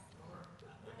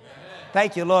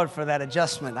 Thank you, Lord, for that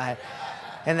adjustment.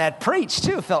 And that preach,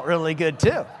 too, felt really good,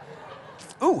 too.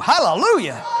 Ooh,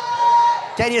 hallelujah.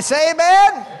 Can you say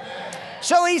amen?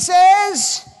 So he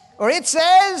says, or it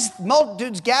says,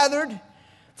 multitudes gathered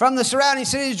from the surrounding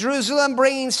cities of Jerusalem,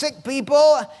 bringing sick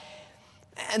people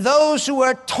and those who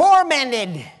were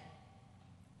tormented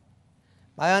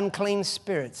by unclean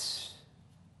spirits.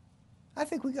 I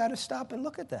think we got to stop and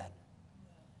look at that.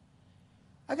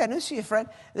 I got news for you, friend.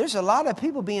 There's a lot of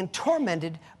people being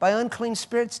tormented by unclean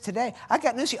spirits today. I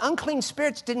got news for you. Unclean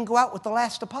spirits didn't go out with the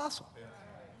last apostle.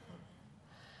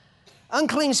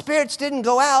 Unclean spirits didn't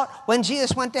go out when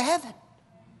Jesus went to heaven.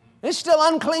 There's still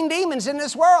unclean demons in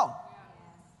this world.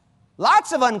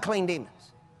 Lots of unclean demons.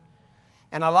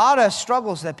 And a lot of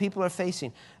struggles that people are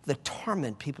facing, the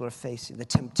torment people are facing, the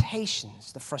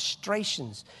temptations, the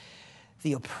frustrations,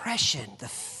 the oppression, the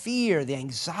fear, the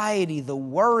anxiety, the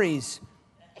worries.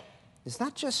 It's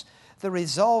not just the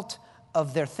result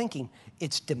of their thinking.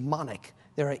 It's demonic.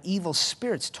 There are evil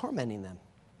spirits tormenting them.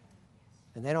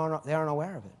 And they aren't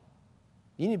aware of it.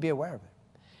 You need to be aware of it.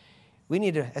 We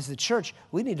need to, as the church,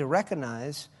 we need to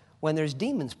recognize when there's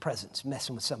demons present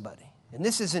messing with somebody. And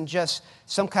this isn't just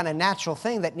some kind of natural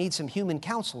thing that needs some human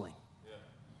counseling.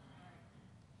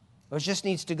 Or it just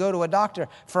needs to go to a doctor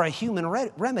for a human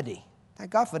remedy.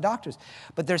 Thank God for doctors.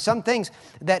 But there's some things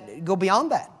that go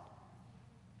beyond that.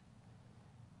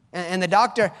 And the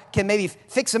doctor can maybe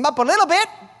fix them up a little bit,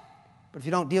 but if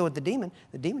you don't deal with the demon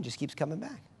just keeps coming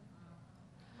back.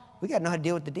 We got to know how to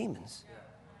deal with the demons.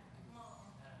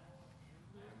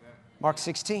 Mark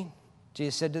 16,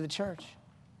 Jesus said to the church,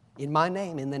 in my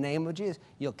name, in the name of Jesus,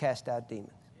 you'll cast out demons.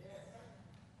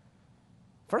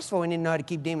 First of all, we need to know how to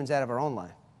keep demons out of our own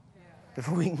life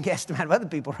before we can cast them out of other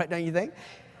people, right? Don't you think?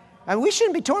 I mean, we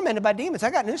shouldn't be tormented by demons.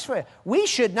 I got news for you. We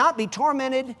should not be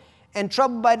tormented and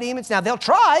troubled by demons. Now, they'll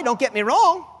try, don't get me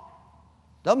wrong.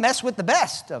 They'll mess with the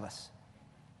best of us.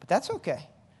 But that's okay.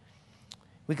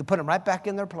 We can put them right back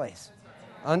in their place.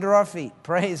 Under our feet.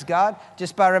 Praise God.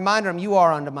 Just by reminding them, you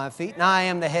are under my feet, and I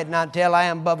am the head, not tail. I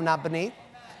am above, not beneath.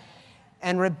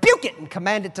 And rebuke it and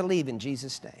command it to leave in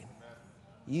Jesus' name.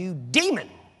 You demon,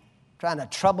 trying to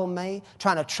trouble me,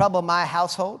 trying to trouble my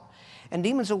household. And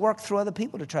demons will work through other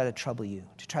people to try to trouble you,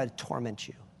 to try to torment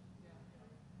you.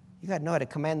 You got to know how to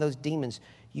command those demons.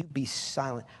 You be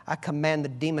silent. I command the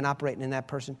demon operating in that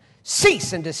person,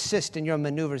 cease and desist in your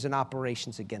maneuvers and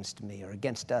operations against me or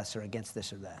against us or against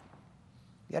this or that.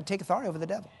 You got to take authority over the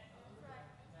devil.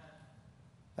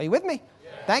 Are you with me? Yeah.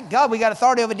 Thank God we got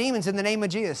authority over demons in the name of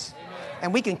Jesus. Amen.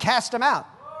 And we can cast them out.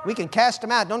 We can cast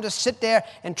them out. Don't just sit there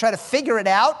and try to figure it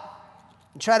out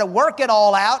and try to work it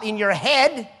all out in your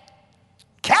head.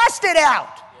 Cast it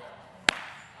out. Yeah.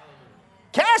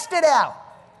 Cast it out.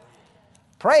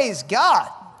 Praise God.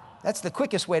 That's the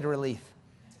quickest way to relief.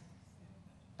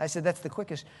 I said that's the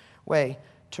quickest way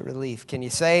to relief. Can you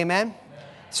say amen? Amen.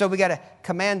 So we got to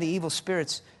command the evil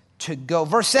spirits to go.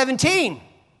 Verse 17.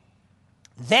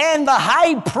 Then the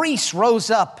high priest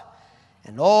rose up,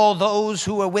 and all those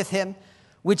who were with him,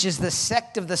 which is the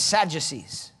sect of the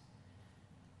Sadducees.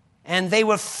 And they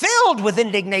were filled with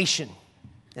indignation,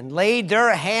 and laid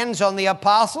their hands on the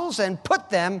apostles and put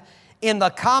them in the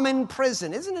common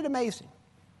prison. Isn't it amazing?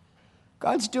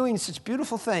 God's doing such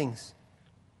beautiful things.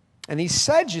 And these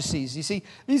Sadducees, you see,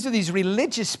 these are these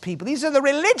religious people. These are the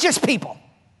religious people.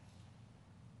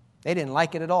 They didn't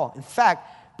like it at all. In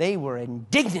fact, they were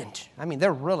indignant. I mean,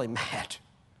 they're really mad.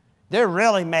 They're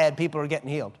really mad people are getting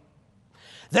healed.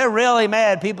 They're really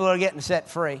mad people are getting set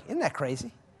free. Isn't that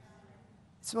crazy?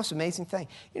 It's the most amazing thing.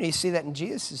 You know, you see that in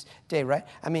Jesus' day, right?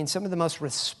 I mean, some of the most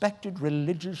respected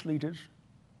religious leaders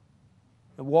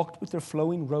that walked with their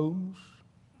flowing robes.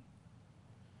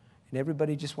 And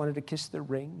everybody just wanted to kiss their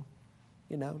ring.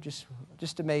 You know,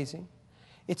 just amazing.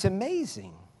 It's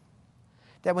amazing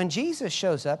that when Jesus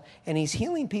shows up and he's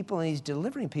healing people and he's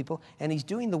delivering people and he's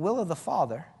doing the will of the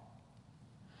Father,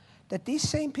 that these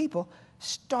same people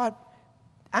start,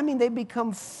 I mean, they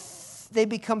become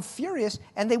furious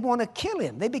and they want to kill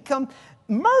him. They become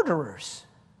murderers.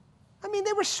 I mean,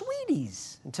 they were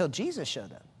sweeties until Jesus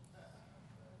showed up.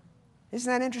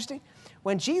 Isn't that interesting?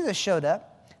 When Jesus showed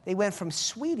up, they went from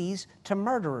sweeties to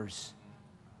murderers.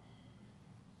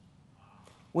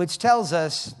 which tells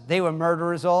us they were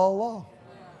murderers all along.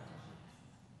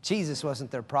 Jesus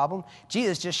wasn't their problem.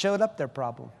 Jesus just showed up their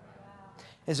problem.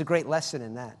 There's a great lesson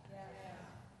in that.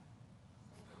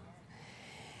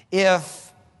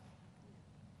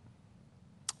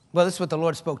 Well, this is what the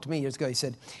Lord spoke to me years ago. He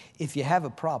said, if you have a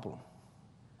problem,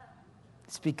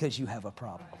 it's because you have a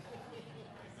problem.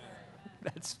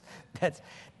 That.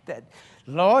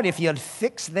 Lord, if you'd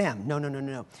fix them.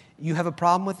 No. You have a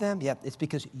problem with them? Yep, it's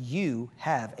because you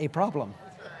have a problem.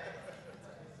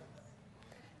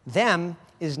 Them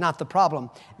is not the problem.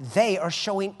 They are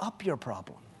showing up your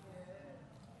problem.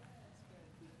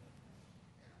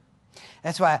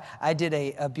 That's why I did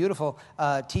a beautiful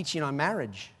teaching on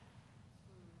marriage.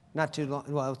 Not too long.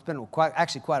 Well, it's been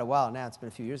quite a while now. It's been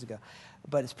a few years ago.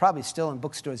 But it's probably still in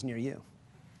bookstores near you,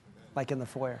 like in the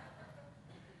foyer.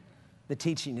 The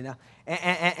teaching, you know.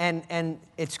 And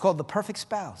it's called The Perfect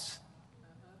Spouse.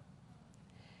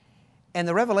 And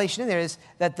the revelation in there is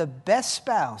that the best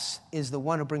spouse is the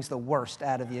one who brings the worst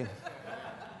out of you.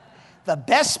 The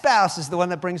best spouse is the one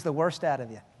that brings the worst out of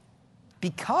you.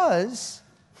 Because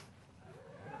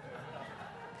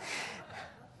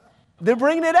they're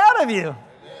bringing it out of you.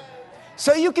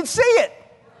 So you can see it.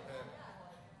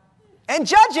 And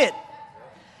judge it.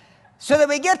 So that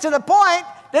we get to the point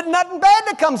that nothing bad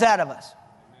that comes out of us.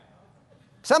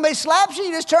 Somebody slaps you,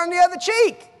 you just turn the other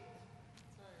cheek.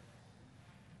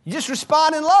 You just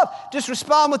respond in love. Just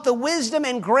respond with the wisdom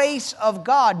and grace of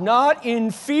God, not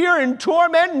in fear and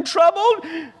torment and trouble.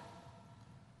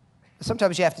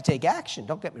 Sometimes you have to take action.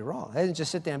 Don't get me wrong. I didn't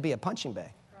just sit there and be a punching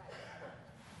bag.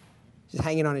 Just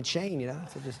hanging on a chain, you know.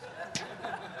 So just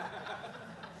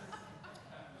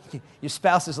your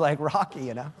spouse is like Rocky,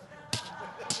 you know.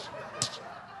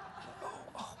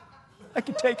 I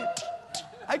can take it.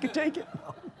 I can take it.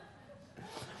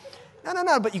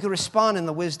 No, but you can respond in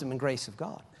the wisdom and grace of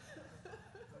God.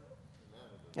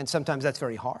 And sometimes that's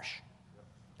very harsh.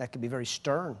 That can be very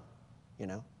stern, you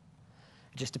know.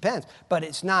 It just depends. But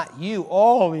it's not you,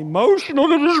 all emotional,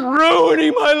 that is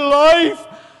ruining my life.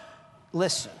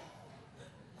 Listen.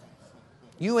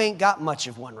 You ain't got much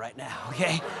of one right now,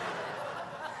 okay?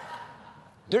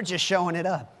 They're just showing it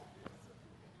up.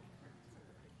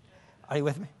 Are you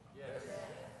with me?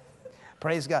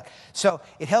 Praise God. So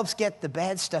it helps get the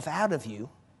bad stuff out of you.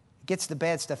 It gets the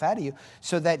bad stuff out of you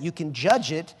so that you can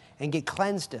judge it and get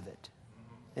cleansed of it.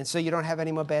 And so you don't have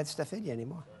any more bad stuff in you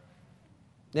anymore.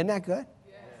 Isn't that good?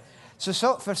 Yes.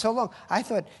 So for so long, I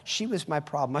thought she was my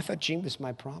problem. I thought Jean was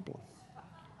my problem.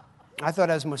 I thought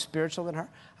I was more spiritual than her.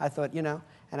 I thought, you know,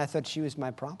 and I thought she was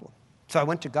my problem. So I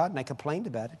went to God and I complained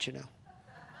about it, you know.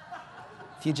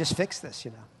 If you just fix this, you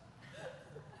know.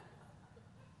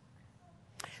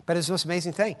 But it's the most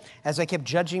amazing thing. As I kept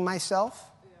judging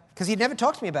myself, because he'd never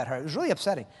talked to me about her. It was really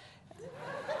upsetting.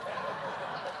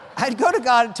 I'd go to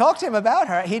God and talk to him about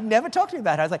her. He'd never talk to me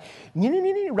about her. I was like,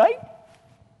 right?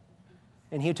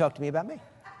 And he'd talk to me about me.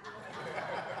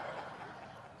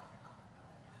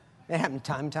 It happened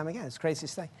time and time again. It's the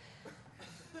craziest thing.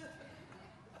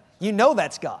 You know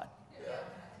that's God.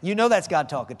 You know that's God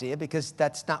talking to you because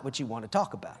that's not what you want to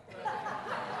talk about.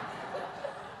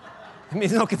 I mean,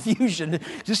 there's no confusion.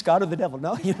 Just God or the devil.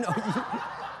 No, you know.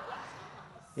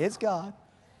 It's God.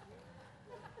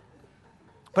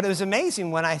 But it was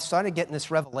amazing when I started getting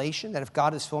this revelation that if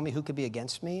God is for me, who could be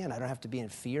against me? And I don't have to be in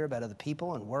fear about other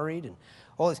people and worried and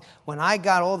all this. When I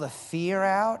got all the fear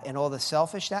out and all the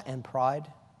selfish out and pride,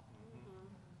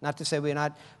 not to say we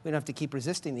don't have to keep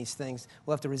resisting these things.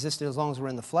 We'll have to resist it as long as we're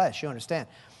in the flesh. You understand?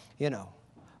 You know.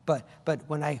 But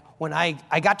when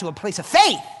I got to a place of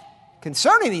faith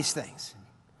concerning these things,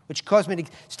 which caused me to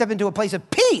step into a place of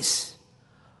peace.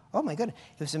 Oh my goodness,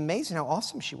 it was amazing how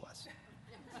awesome she was.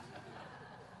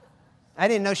 I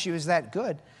didn't know she was that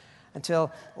good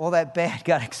until all that bad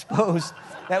got exposed.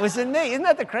 That was in me. Isn't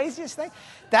that the craziest thing?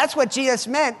 That's what Jesus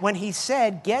meant when he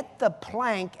said, get the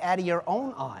plank out of your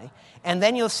own eye, and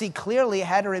then you'll see clearly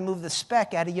how to remove the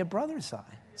speck out of your brother's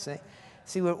eye.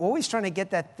 See, we're always trying to get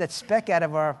that speck out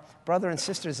of our brother and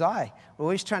sister's eye. We're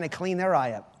always trying to clean their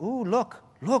eye up. Ooh, look.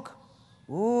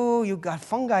 Ooh, you got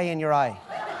fungi in your eye.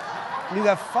 You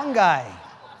got fungi.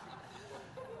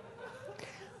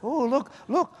 Ooh, look.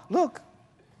 Look.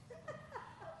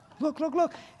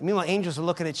 And meanwhile, angels are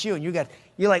looking at you, and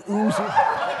you're like oozing.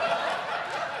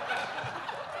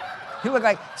 You look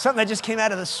like something that just came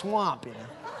out of the swamp, you know.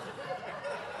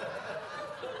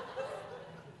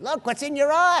 Look, what's in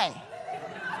your eye?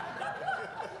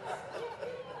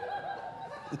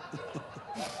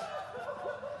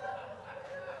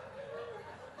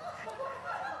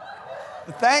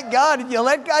 Thank God you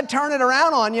let God turn it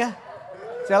around on you.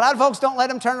 See, a lot of folks don't let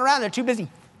him turn it around. They're too busy.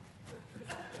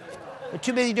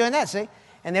 too busy doing that, see?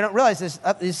 And they don't realize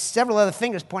there's several other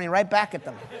fingers pointing right back at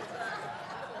them.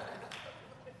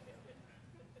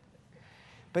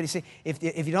 But you see,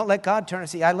 if you don't let God turn,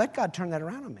 see, I let God turn that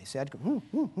around on me. See, I'd go,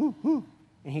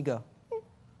 and he'd go,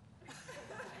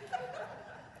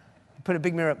 Put a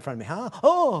big mirror up in front of me, huh?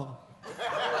 Oh.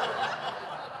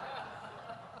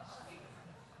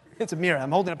 It's a mirror.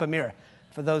 I'm holding up a mirror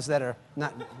for those that are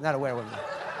not aware with me.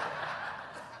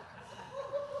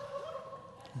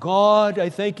 God, I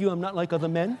thank you I'm not like other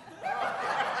men.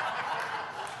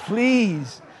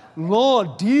 Please,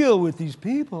 Lord, deal with these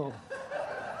people.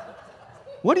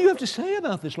 What do you have to say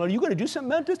about this, Lord? Are you going to do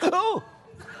something about this? Oh!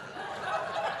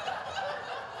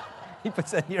 He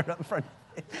puts that mirror up in front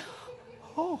of me.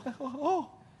 Oh.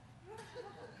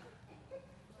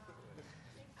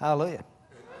 Hallelujah.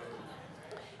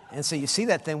 And so you see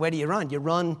that thing, where do you run? You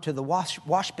run to the wash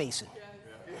basin.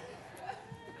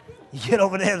 You get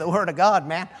over there to the Word of God,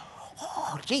 man.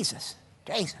 Oh, Jesus.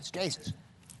 You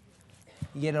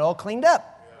get it all cleaned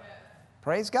up.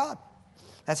 Praise God.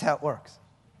 That's how it works.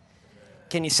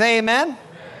 Can you say amen? Amen.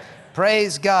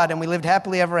 Praise God. And we lived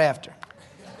happily ever after.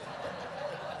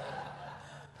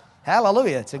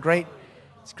 Hallelujah. It's great.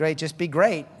 Just be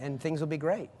great, and things will be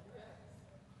great.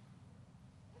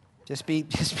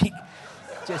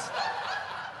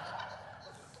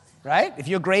 Right? If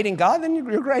you're great in God, then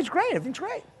you're great. It's great. Everything's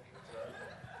great.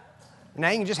 Now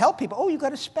you can just help people. Oh, you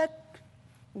got a speck.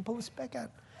 You can pull a speck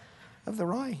out of the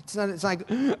eye. It's like,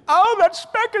 oh, that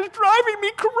speck is driving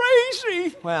me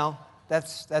crazy. Well,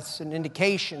 that's an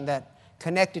indication that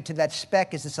connected to that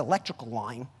speck is this electrical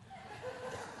line.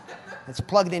 It's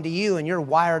plugged into you, and you're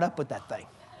wired up with that thing.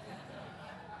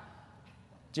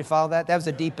 Did you follow that? That was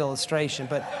a deep illustration,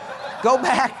 but go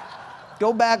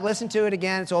back, listen to it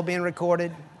again. It's all being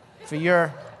recorded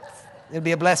it'll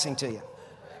be a blessing to you.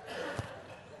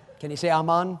 Can you say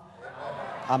amen?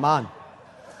 Amen.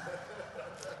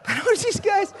 But notice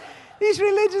these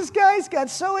religious guys got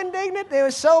so indignant, they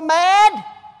were so mad.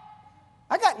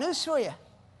 I got news for you.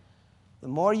 The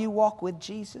more you walk with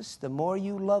Jesus, the more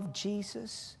you love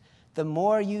Jesus, the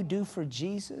more you do for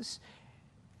Jesus,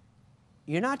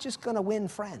 you're not just going to win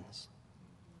friends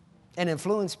and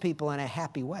influence people in a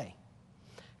happy way.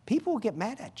 People will get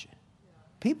mad at you.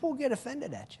 People will get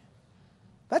offended at you.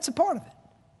 That's a part of it.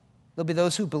 There'll be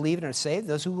those who believe and are saved,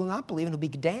 those who will not believe and will be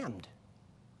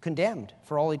condemned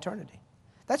for all eternity.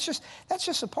 That's just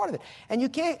a part of it. And you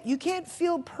can't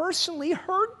feel personally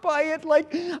hurt by it,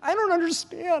 like, I don't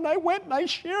understand. I went and I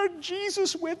shared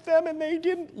Jesus with them and they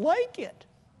didn't like it.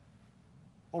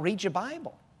 Well, read your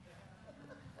Bible.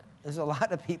 There's a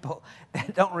lot of people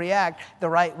that don't react the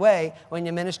right way when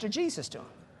you minister Jesus to them.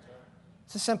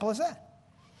 It's as simple as that.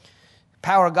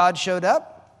 Power of God showed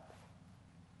up,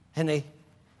 and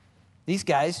these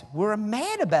guys were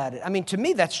mad about it. I mean, to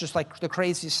me, that's just like the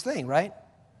craziest thing, right?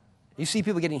 You see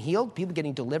people getting healed, people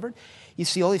getting delivered. You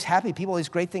see all these happy people, all these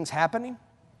great things happening,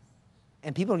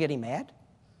 and people are getting mad.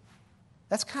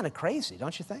 That's kind of crazy,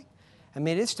 don't you think? I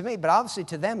mean, it is to me, but obviously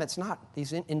to them it's not,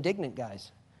 these indignant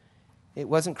guys. It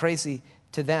wasn't crazy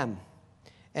to them.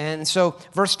 And so,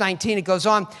 verse 19, it goes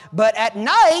on, but at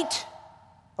night,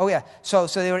 so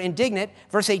they were indignant.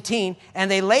 Verse 18,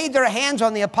 and they laid their hands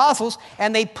on the apostles,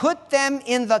 and they put them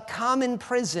in the common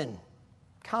prison.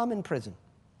 Common prison.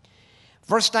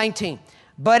 Verse 19,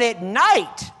 but at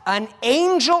night, an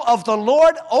angel of the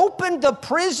Lord opened the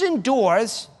prison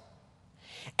doors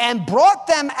and brought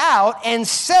them out and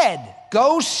said,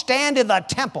 go stand in the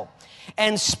temple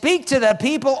and speak to the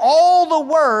people all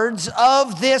the words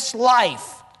of this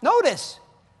life. Notice,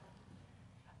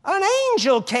 an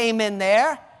angel came in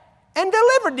there and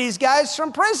delivered these guys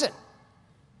from prison.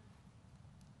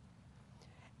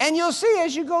 And you'll see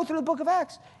as you go through the book of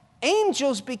Acts,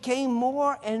 angels became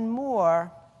more and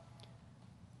more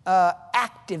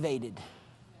activated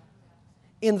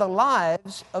in the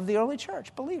lives of the early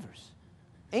church believers.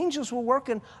 Angels were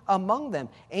working among them.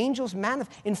 Angels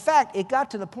in fact, it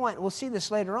got to the point, we'll see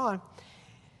this later on,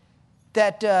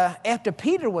 that after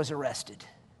Peter was arrested,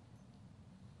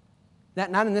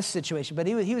 not in this situation, but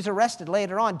he was arrested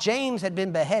later on. James had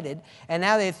been beheaded, and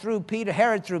now Herod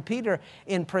threw Peter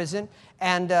in prison,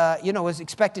 and was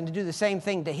expecting to do the same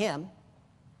thing to him.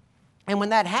 And when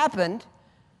that happened,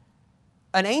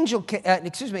 an angel,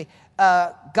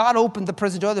 God opened the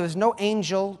prison door. There was no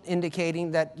angel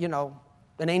indicating that,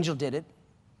 an angel did it.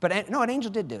 But no, an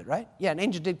angel did do it, right? Yeah, an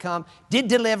angel did come, did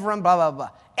deliver him, blah, blah, blah.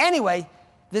 Anyway,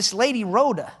 this lady,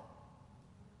 Rhoda,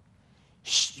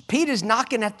 Peter's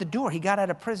knocking at the door. He got out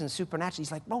of prison supernaturally.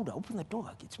 He's like, Rhoda, open the door.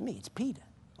 It's me. It's Peter.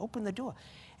 Open the door.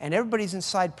 And everybody's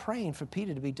inside praying for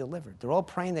Peter to be delivered. They're all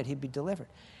praying that he'd be delivered.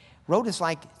 Rhoda's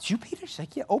like, it's you, Peter? She's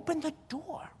like, yeah, open the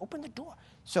door.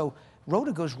 So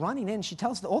Rhoda goes running in. She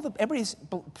tells everybody's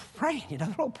praying.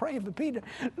 They're all praying for Peter.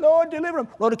 Lord, deliver him.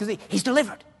 Rhoda goes, he's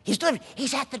delivered.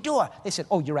 He's at the door. They said,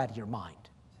 oh, you're out of your mind.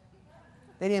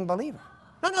 They didn't believe her.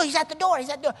 No, he's at the door.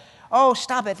 Oh,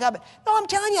 stop it. No, I'm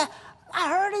telling you, I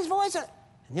heard his voice. And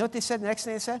you know what they said? The next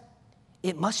thing they said?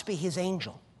 It must be his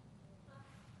angel.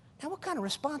 Now, what kind of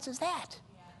response is that?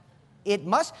 It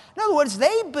must. In other words,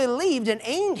 they believed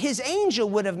his angel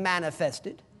would have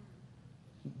manifested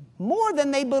more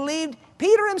than they believed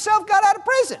Peter himself got out of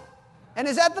prison and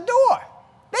is at the door.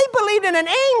 They believed in an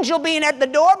angel being at the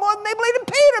door more than they believed in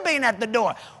Peter being at the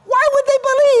door. Why would they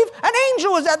believe an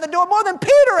angel was at the door more than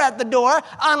Peter at the door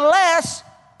unless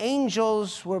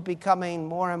angels were becoming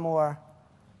more and more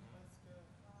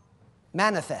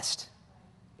manifest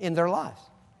in their lives?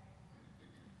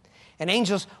 And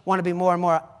angels want to be more and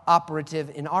more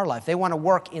operative in our life. They want to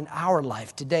work in our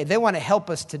life today. They want to help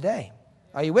us today.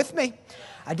 Are you with me?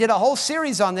 I did a whole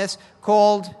series on this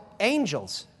called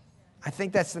Angels. I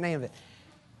think that's the name of it.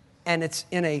 And it's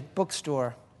in a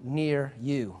bookstore near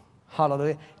you.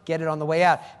 Hallelujah. Get it on the way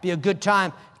out. Be a good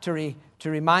time to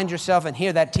remind yourself and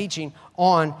hear that teaching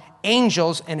on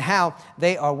angels and how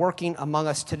they are working among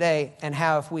us today, and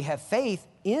how if we have faith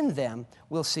in them,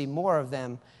 we'll see more of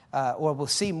them, or we'll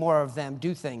see more of them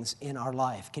do things in our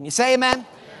life. Can you say amen? Amen.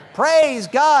 Praise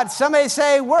God. Somebody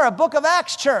say, we're a Book of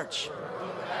Acts church.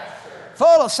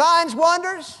 Full of signs,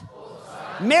 wonders,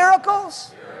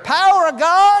 miracles, power of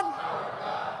God.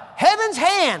 Heaven's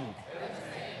hand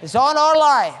is on our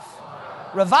life.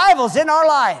 Revival's in our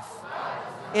life.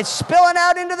 It's spilling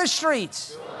out into the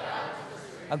streets.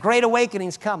 A great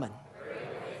awakening's coming.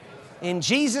 In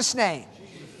Jesus' name,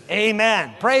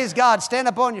 amen. Praise God. Stand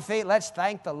up on your feet. Let's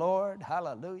thank the Lord.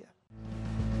 Hallelujah.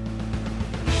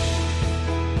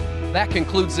 That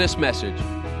concludes this message.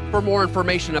 For more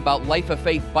information about Life of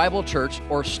Faith Bible Church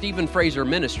or Stephen Fraser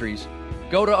Ministries,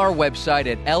 go to our website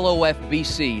at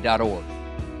lofbc.org.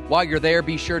 While you're there,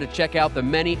 be sure to check out the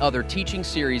many other teaching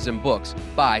series and books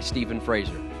by Stephen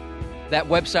Fraser. That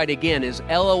website again is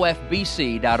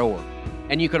lofbc.org,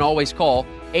 and you can always call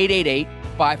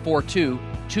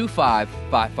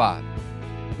 888-542-2555.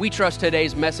 We trust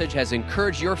today's message has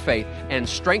encouraged your faith and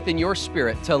strengthened your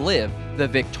spirit to live the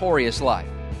victorious life.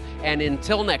 And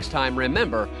until next time,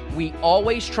 remember, we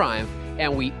always triumph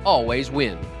and we always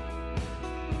win.